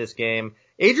 missed this game.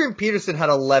 Adrian Peterson had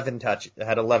 11 touches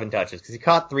because he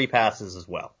caught 3 passes as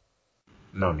well.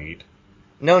 No need.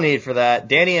 No need for that.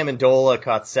 Danny Amendola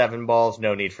caught 7 balls.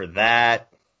 No need for that.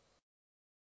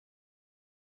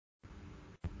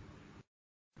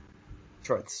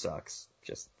 Detroit sucks.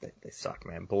 Just, they suck,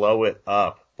 man. Blow it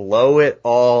up. Blow it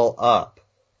all up.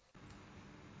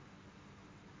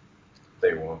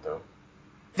 They won't, though.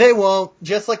 They won't.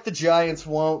 Just like the Giants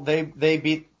won't. They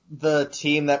beat the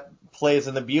team that plays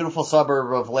in the beautiful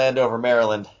suburb of Landover,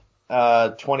 Maryland,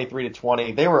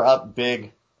 23-20. They were up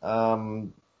big. So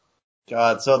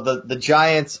the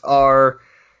Giants are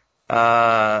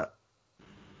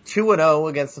 2-0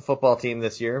 against the football team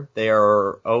this year. They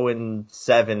are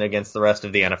 0-7 against the rest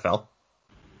of the NFL.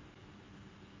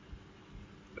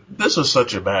 This was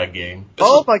such a bad game.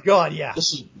 My God, yeah.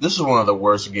 This is one of the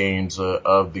worst games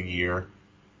of the year.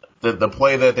 The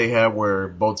play that they had where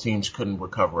both teams couldn't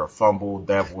recover a fumble,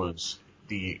 that was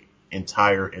the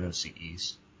entire NFC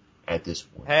East at this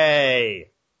point. Hey.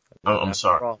 I'm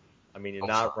sorry. Wrong. I mean, you're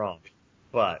not wrong.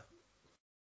 But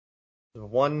the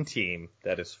one team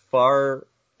that is far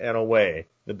and away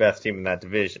the best team in that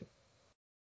division.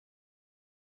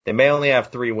 They may only have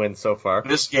 3 wins so far.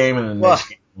 This game and the next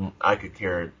game, I could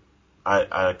care.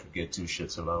 I could get 2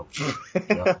 shits about.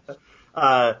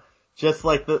 Yeah. Just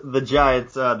like the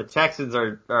Giants, the Texans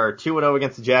are 2-0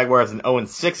 against the Jaguars and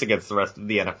 0-6 against the rest of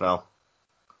the NFL.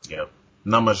 Yep.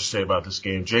 Not much to say about this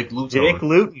game. Jake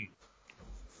Luton.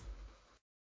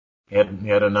 He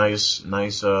had a nice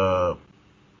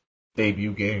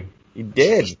debut game. He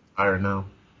did. Higher now.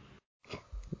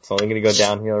 It's only going to go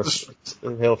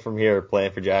downhill from here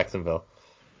playing for Jacksonville.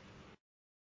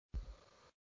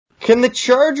 Can the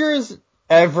Chargers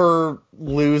ever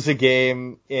lose a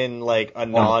game in like a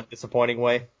non-disappointing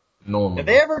way? Normally. Did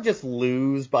they ever just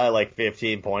lose by like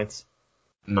 15 points?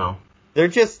 No. They're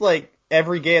just like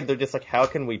every game. They're just like, how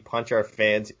can we punch our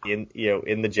fans in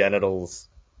the genitals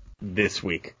this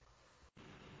week?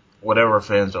 Whatever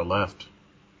fans are left.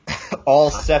 All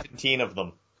 17 of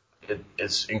them.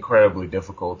 It's incredibly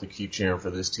difficult to keep cheering for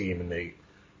this team, and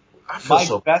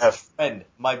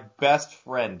my best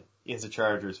friend is a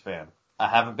Chargers fan. I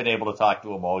haven't been able to talk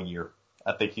to him all year.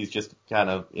 I think he's just kind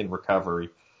of in recovery.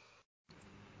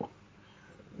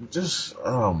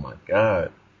 Oh my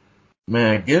God.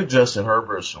 Man, give Justin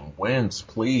Herbert some wins,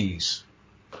 please.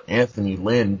 Anthony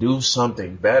Lynn, do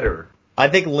something better. I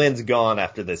think Lynn's gone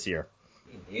after this year.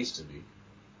 He needs to be.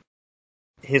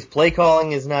 His play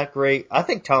calling is not great. I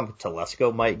think Tom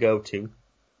Telesco might go too.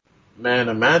 Man,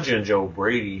 imagine Joe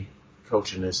Brady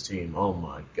coaching this team. Oh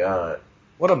my God.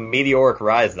 What a meteoric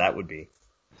rise that would be.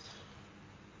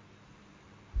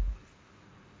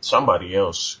 Somebody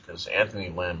else, because Anthony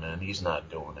Lynn, man, he's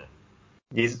not doing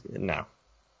it. No.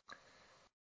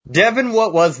 Devin,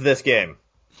 what was this game?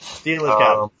 Steelers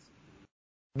Cowboys.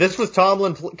 This was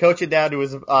Tomlin coaching down to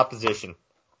his opposition.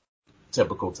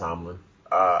 Typical Tomlin.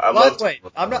 I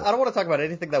don't want to talk about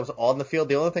anything that was on the field.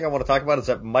 The only thing I want to talk about is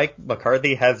that Mike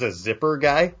McCarthy has a zipper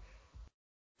guy.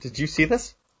 Did you see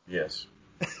this? Yes.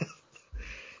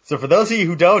 So for those of you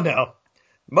who don't know,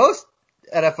 most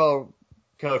NFL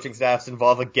coaching staffs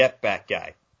involve a get back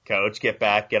guy. Coach, get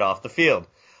back, get off the field.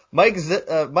 Mike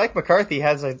McCarthy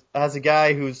has a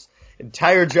guy whose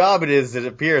entire job it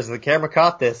appears, and the camera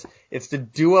caught this, it's to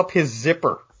do up his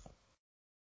zipper.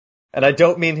 And I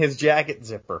don't mean his jacket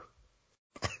zipper.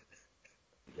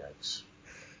 Yikes.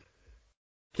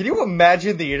 Can you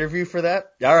imagine the interview for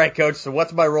that? All right, coach, so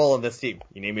what's my role in this team?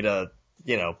 You need me to,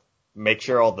 make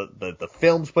sure all the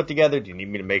film's put together? Do you need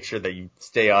me to make sure that you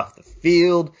stay off the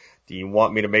field? Do you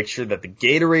want me to make sure that the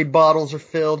Gatorade bottles are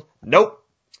filled? Nope.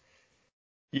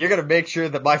 You're going to make sure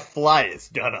that my fly is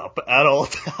done up at all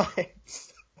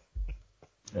times.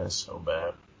 That's so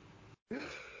bad.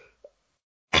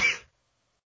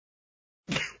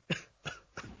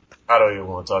 I don't even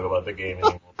want to talk about the game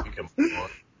anymore. We can move on.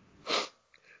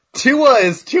 Tua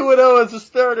is 2-0 as a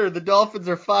starter. The Dolphins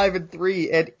are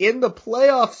 5-3, and in the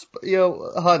playoffs,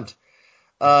 hunt,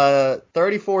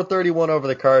 34-31 over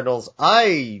the Cardinals.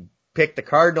 I picked the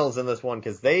Cardinals in this one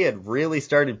because they had really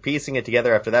started piecing it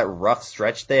together after that rough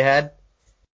stretch they had.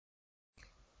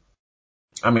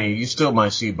 I mean, you still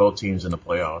might see both teams in the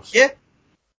playoffs. Yeah.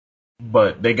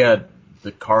 But they got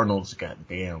the Cardinals,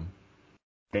 goddamn.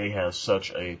 They have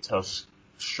such a tough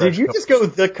stretch. Did you just go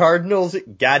with the Cardinals?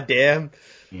 Goddamn.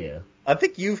 Yeah. I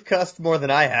think you've cussed more than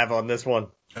I have on this one.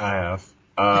 I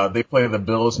have. They play the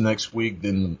Bills next week,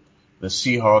 then the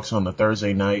Seahawks on the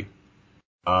Thursday night.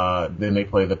 Then they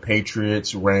play the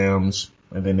Patriots, Rams,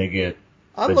 and then they get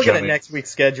I'm looking at next week's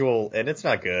schedule, and it's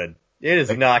not good. It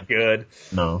is not good.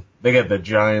 No. They got the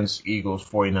Giants, Eagles,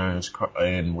 49ers,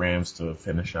 and Rams to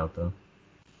finish out, though.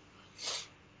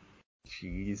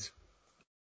 Jeez.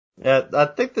 Yeah, I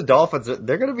think the Dolphins,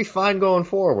 they're going to be fine going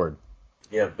forward.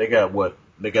 Yeah, they got what?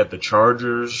 They got the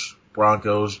Chargers,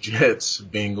 Broncos, Jets,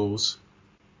 Bengals.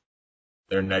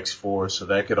 Their next 4, so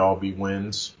that could all be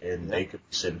wins, and they could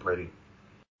be sitting pretty.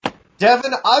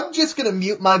 Devin, I'm just going to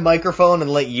mute my microphone and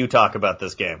let you talk about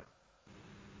this game.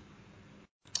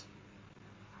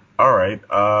 All right.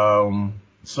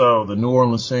 So the New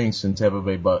Orleans Saints and Tampa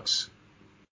Bay Bucks.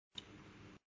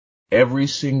 Every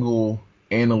single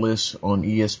analyst on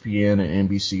ESPN and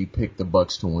NBC picked the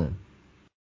Bucks to win.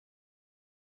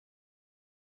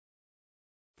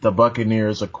 The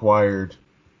Buccaneers acquired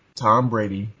Tom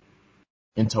Brady,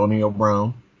 Antonio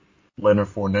Brown, Leonard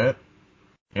Fournette,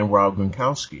 and Rob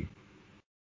Gronkowski.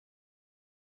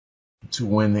 to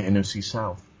win the NFC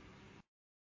South.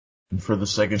 And for the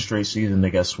second straight season,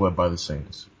 they got swept by the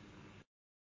Saints.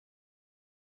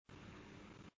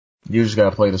 You just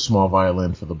gotta play the small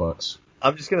violin for the Bucks.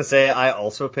 I'm just gonna say I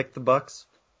also picked the Bucks,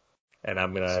 and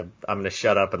I'm gonna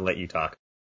shut up and let you talk.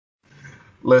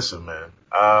 Listen, man.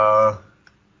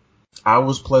 I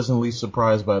was pleasantly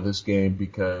surprised by this game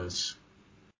because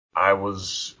I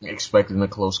was expecting a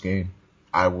close game.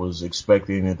 I was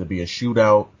expecting it to be a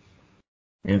shootout,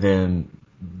 and then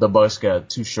the Bucks got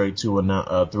two straight 3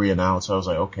 and outs. I was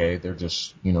like, okay, they're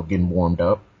just getting warmed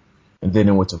up, and then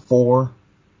it went to 4,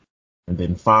 and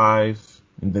then 5,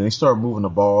 and then they started moving the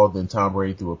ball. Then Tom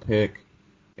Brady threw a pick.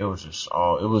 It was just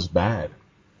it was bad,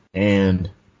 and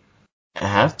at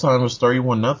halftime it was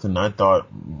 31-0. I thought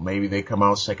maybe they come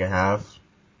out second half,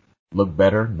 look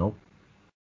better. Nope.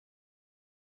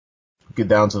 Get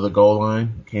down to the goal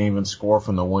line, can't even score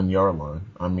from the 1-yard line.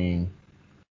 I mean,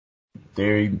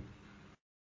 I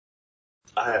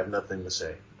have nothing to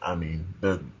say. I mean,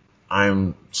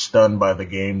 I'm stunned by the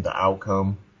game, the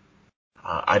outcome.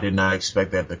 I did not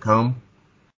expect that to come,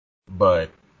 but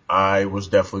I was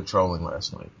definitely trolling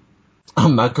last night.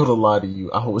 I'm not going to lie to you.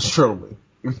 I was trolling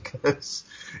because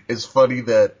it's funny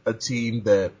that a team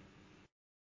that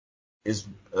is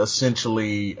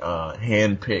essentially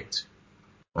handpicked.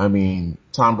 I mean,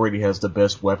 Tom Brady has the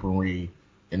best weaponry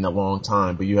in a long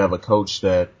time, but you have a coach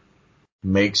that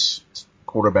makes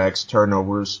quarterbacks'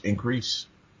 turnovers increase.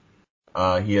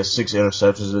 He has 6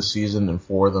 interceptions this season, and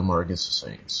 4 of them are against the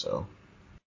Saints. So,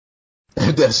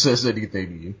 if that says anything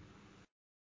to you.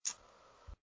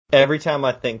 Every time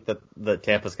I think that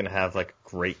Tampa's going to have like a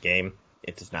great game,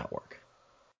 it does not work.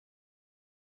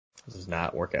 It does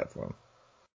not work out for them.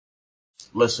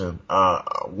 Listen,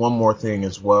 one more thing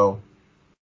as well.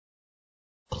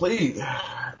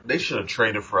 They should have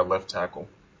traded for a left tackle.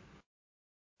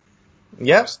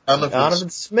 Yep, Donovan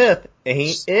Smith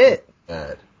ain't it.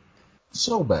 Bad.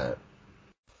 So bad.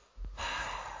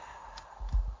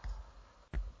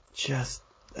 Just,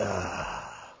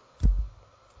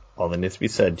 all that needs to be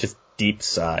said, just deep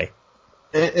sigh.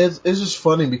 It's just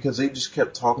funny because they just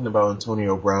kept talking about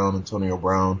Antonio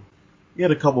Brown. He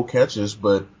had a couple catches,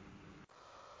 but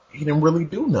he didn't really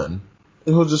do nothing.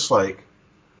 It was just like,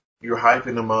 you're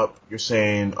hyping him up. You're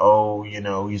saying,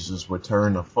 he's just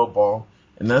returned to football.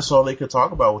 And that's all they could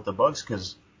talk about with the Bucks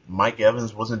because Mike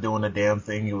Evans wasn't doing a damn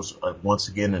thing. He was once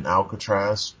again in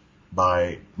Alcatraz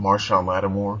by Marshawn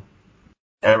Lattimore.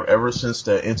 Ever since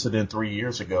the incident 3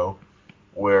 years ago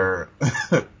where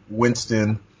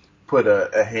Winston put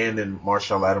a hand in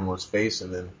Marshawn Lattimore's face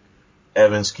and then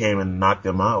Evans came and knocked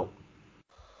him out.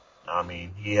 I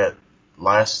mean, he had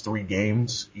last 3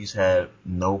 games, he's had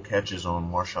no catches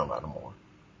on Marshawn Lattimore.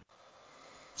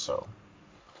 So.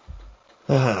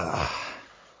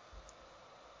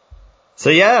 So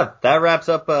yeah, that wraps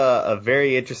up a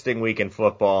very interesting week in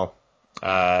football.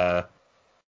 Like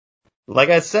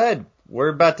I said, we're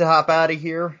about to hop out of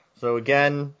here. So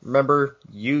again, remember,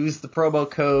 use the promo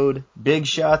code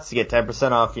BIGSHOTS to get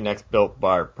 10% off your next Built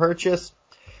Bar purchase.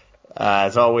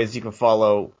 As always, you can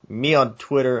follow me on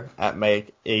Twitter at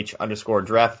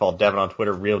MikeH_draft. Follow Devin on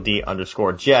Twitter,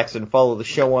 RealD_Jackson. Follow the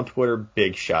show on Twitter,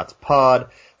 Big Shots Pod.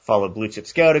 Follow Blue Chip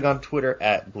Scouting on Twitter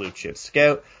at Blue Chip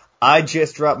Scout. I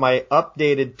just dropped my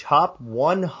updated top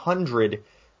 100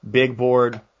 big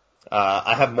board.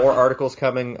 I have more articles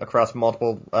coming across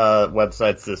multiple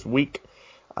websites this week,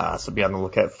 so be on the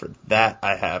lookout for that.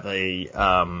 I have a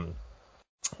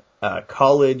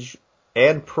college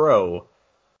and pro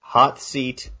hot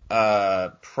seat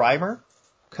primer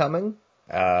coming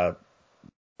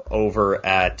over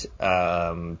at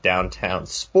Downtown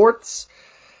Sports.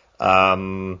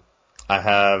 I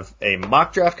have a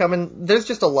mock draft coming. There's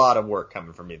just a lot of work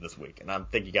coming from me this week, and I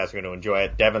think you guys are going to enjoy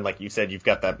it. Devin, like you said, you've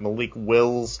got that Malik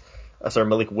Willis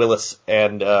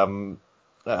and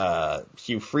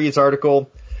Hugh Freeze article.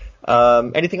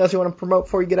 Anything else you want to promote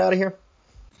before you get out of here?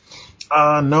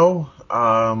 No.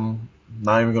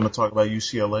 Not even going to talk about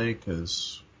UCLA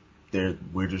because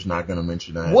we're just not going to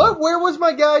mention that. What? Where was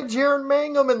my guy Jaron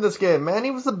Mangum in this game, man?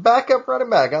 He was the backup running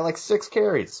back. Got like 6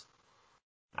 carries.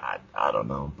 I don't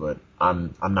know, but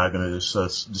I'm not going to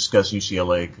discuss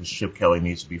UCLA because Chip Kelly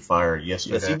needs to be fired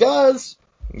yesterday. Yes, he does.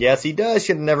 Yes, he does.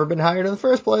 Should have never been hired in the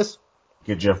first place.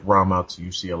 Get Jeff Brom out to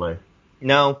UCLA.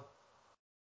 No.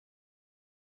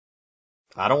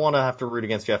 I don't want to have to root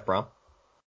against Jeff Brom.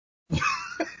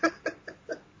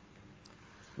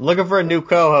 Looking for a new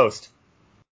co-host.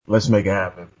 Let's make it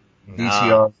happen.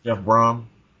 DTR, Jeff Brom.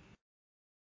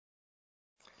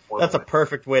 That's a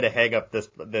perfect way to hang up this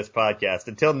podcast.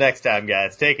 Until next time,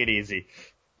 guys, take it easy.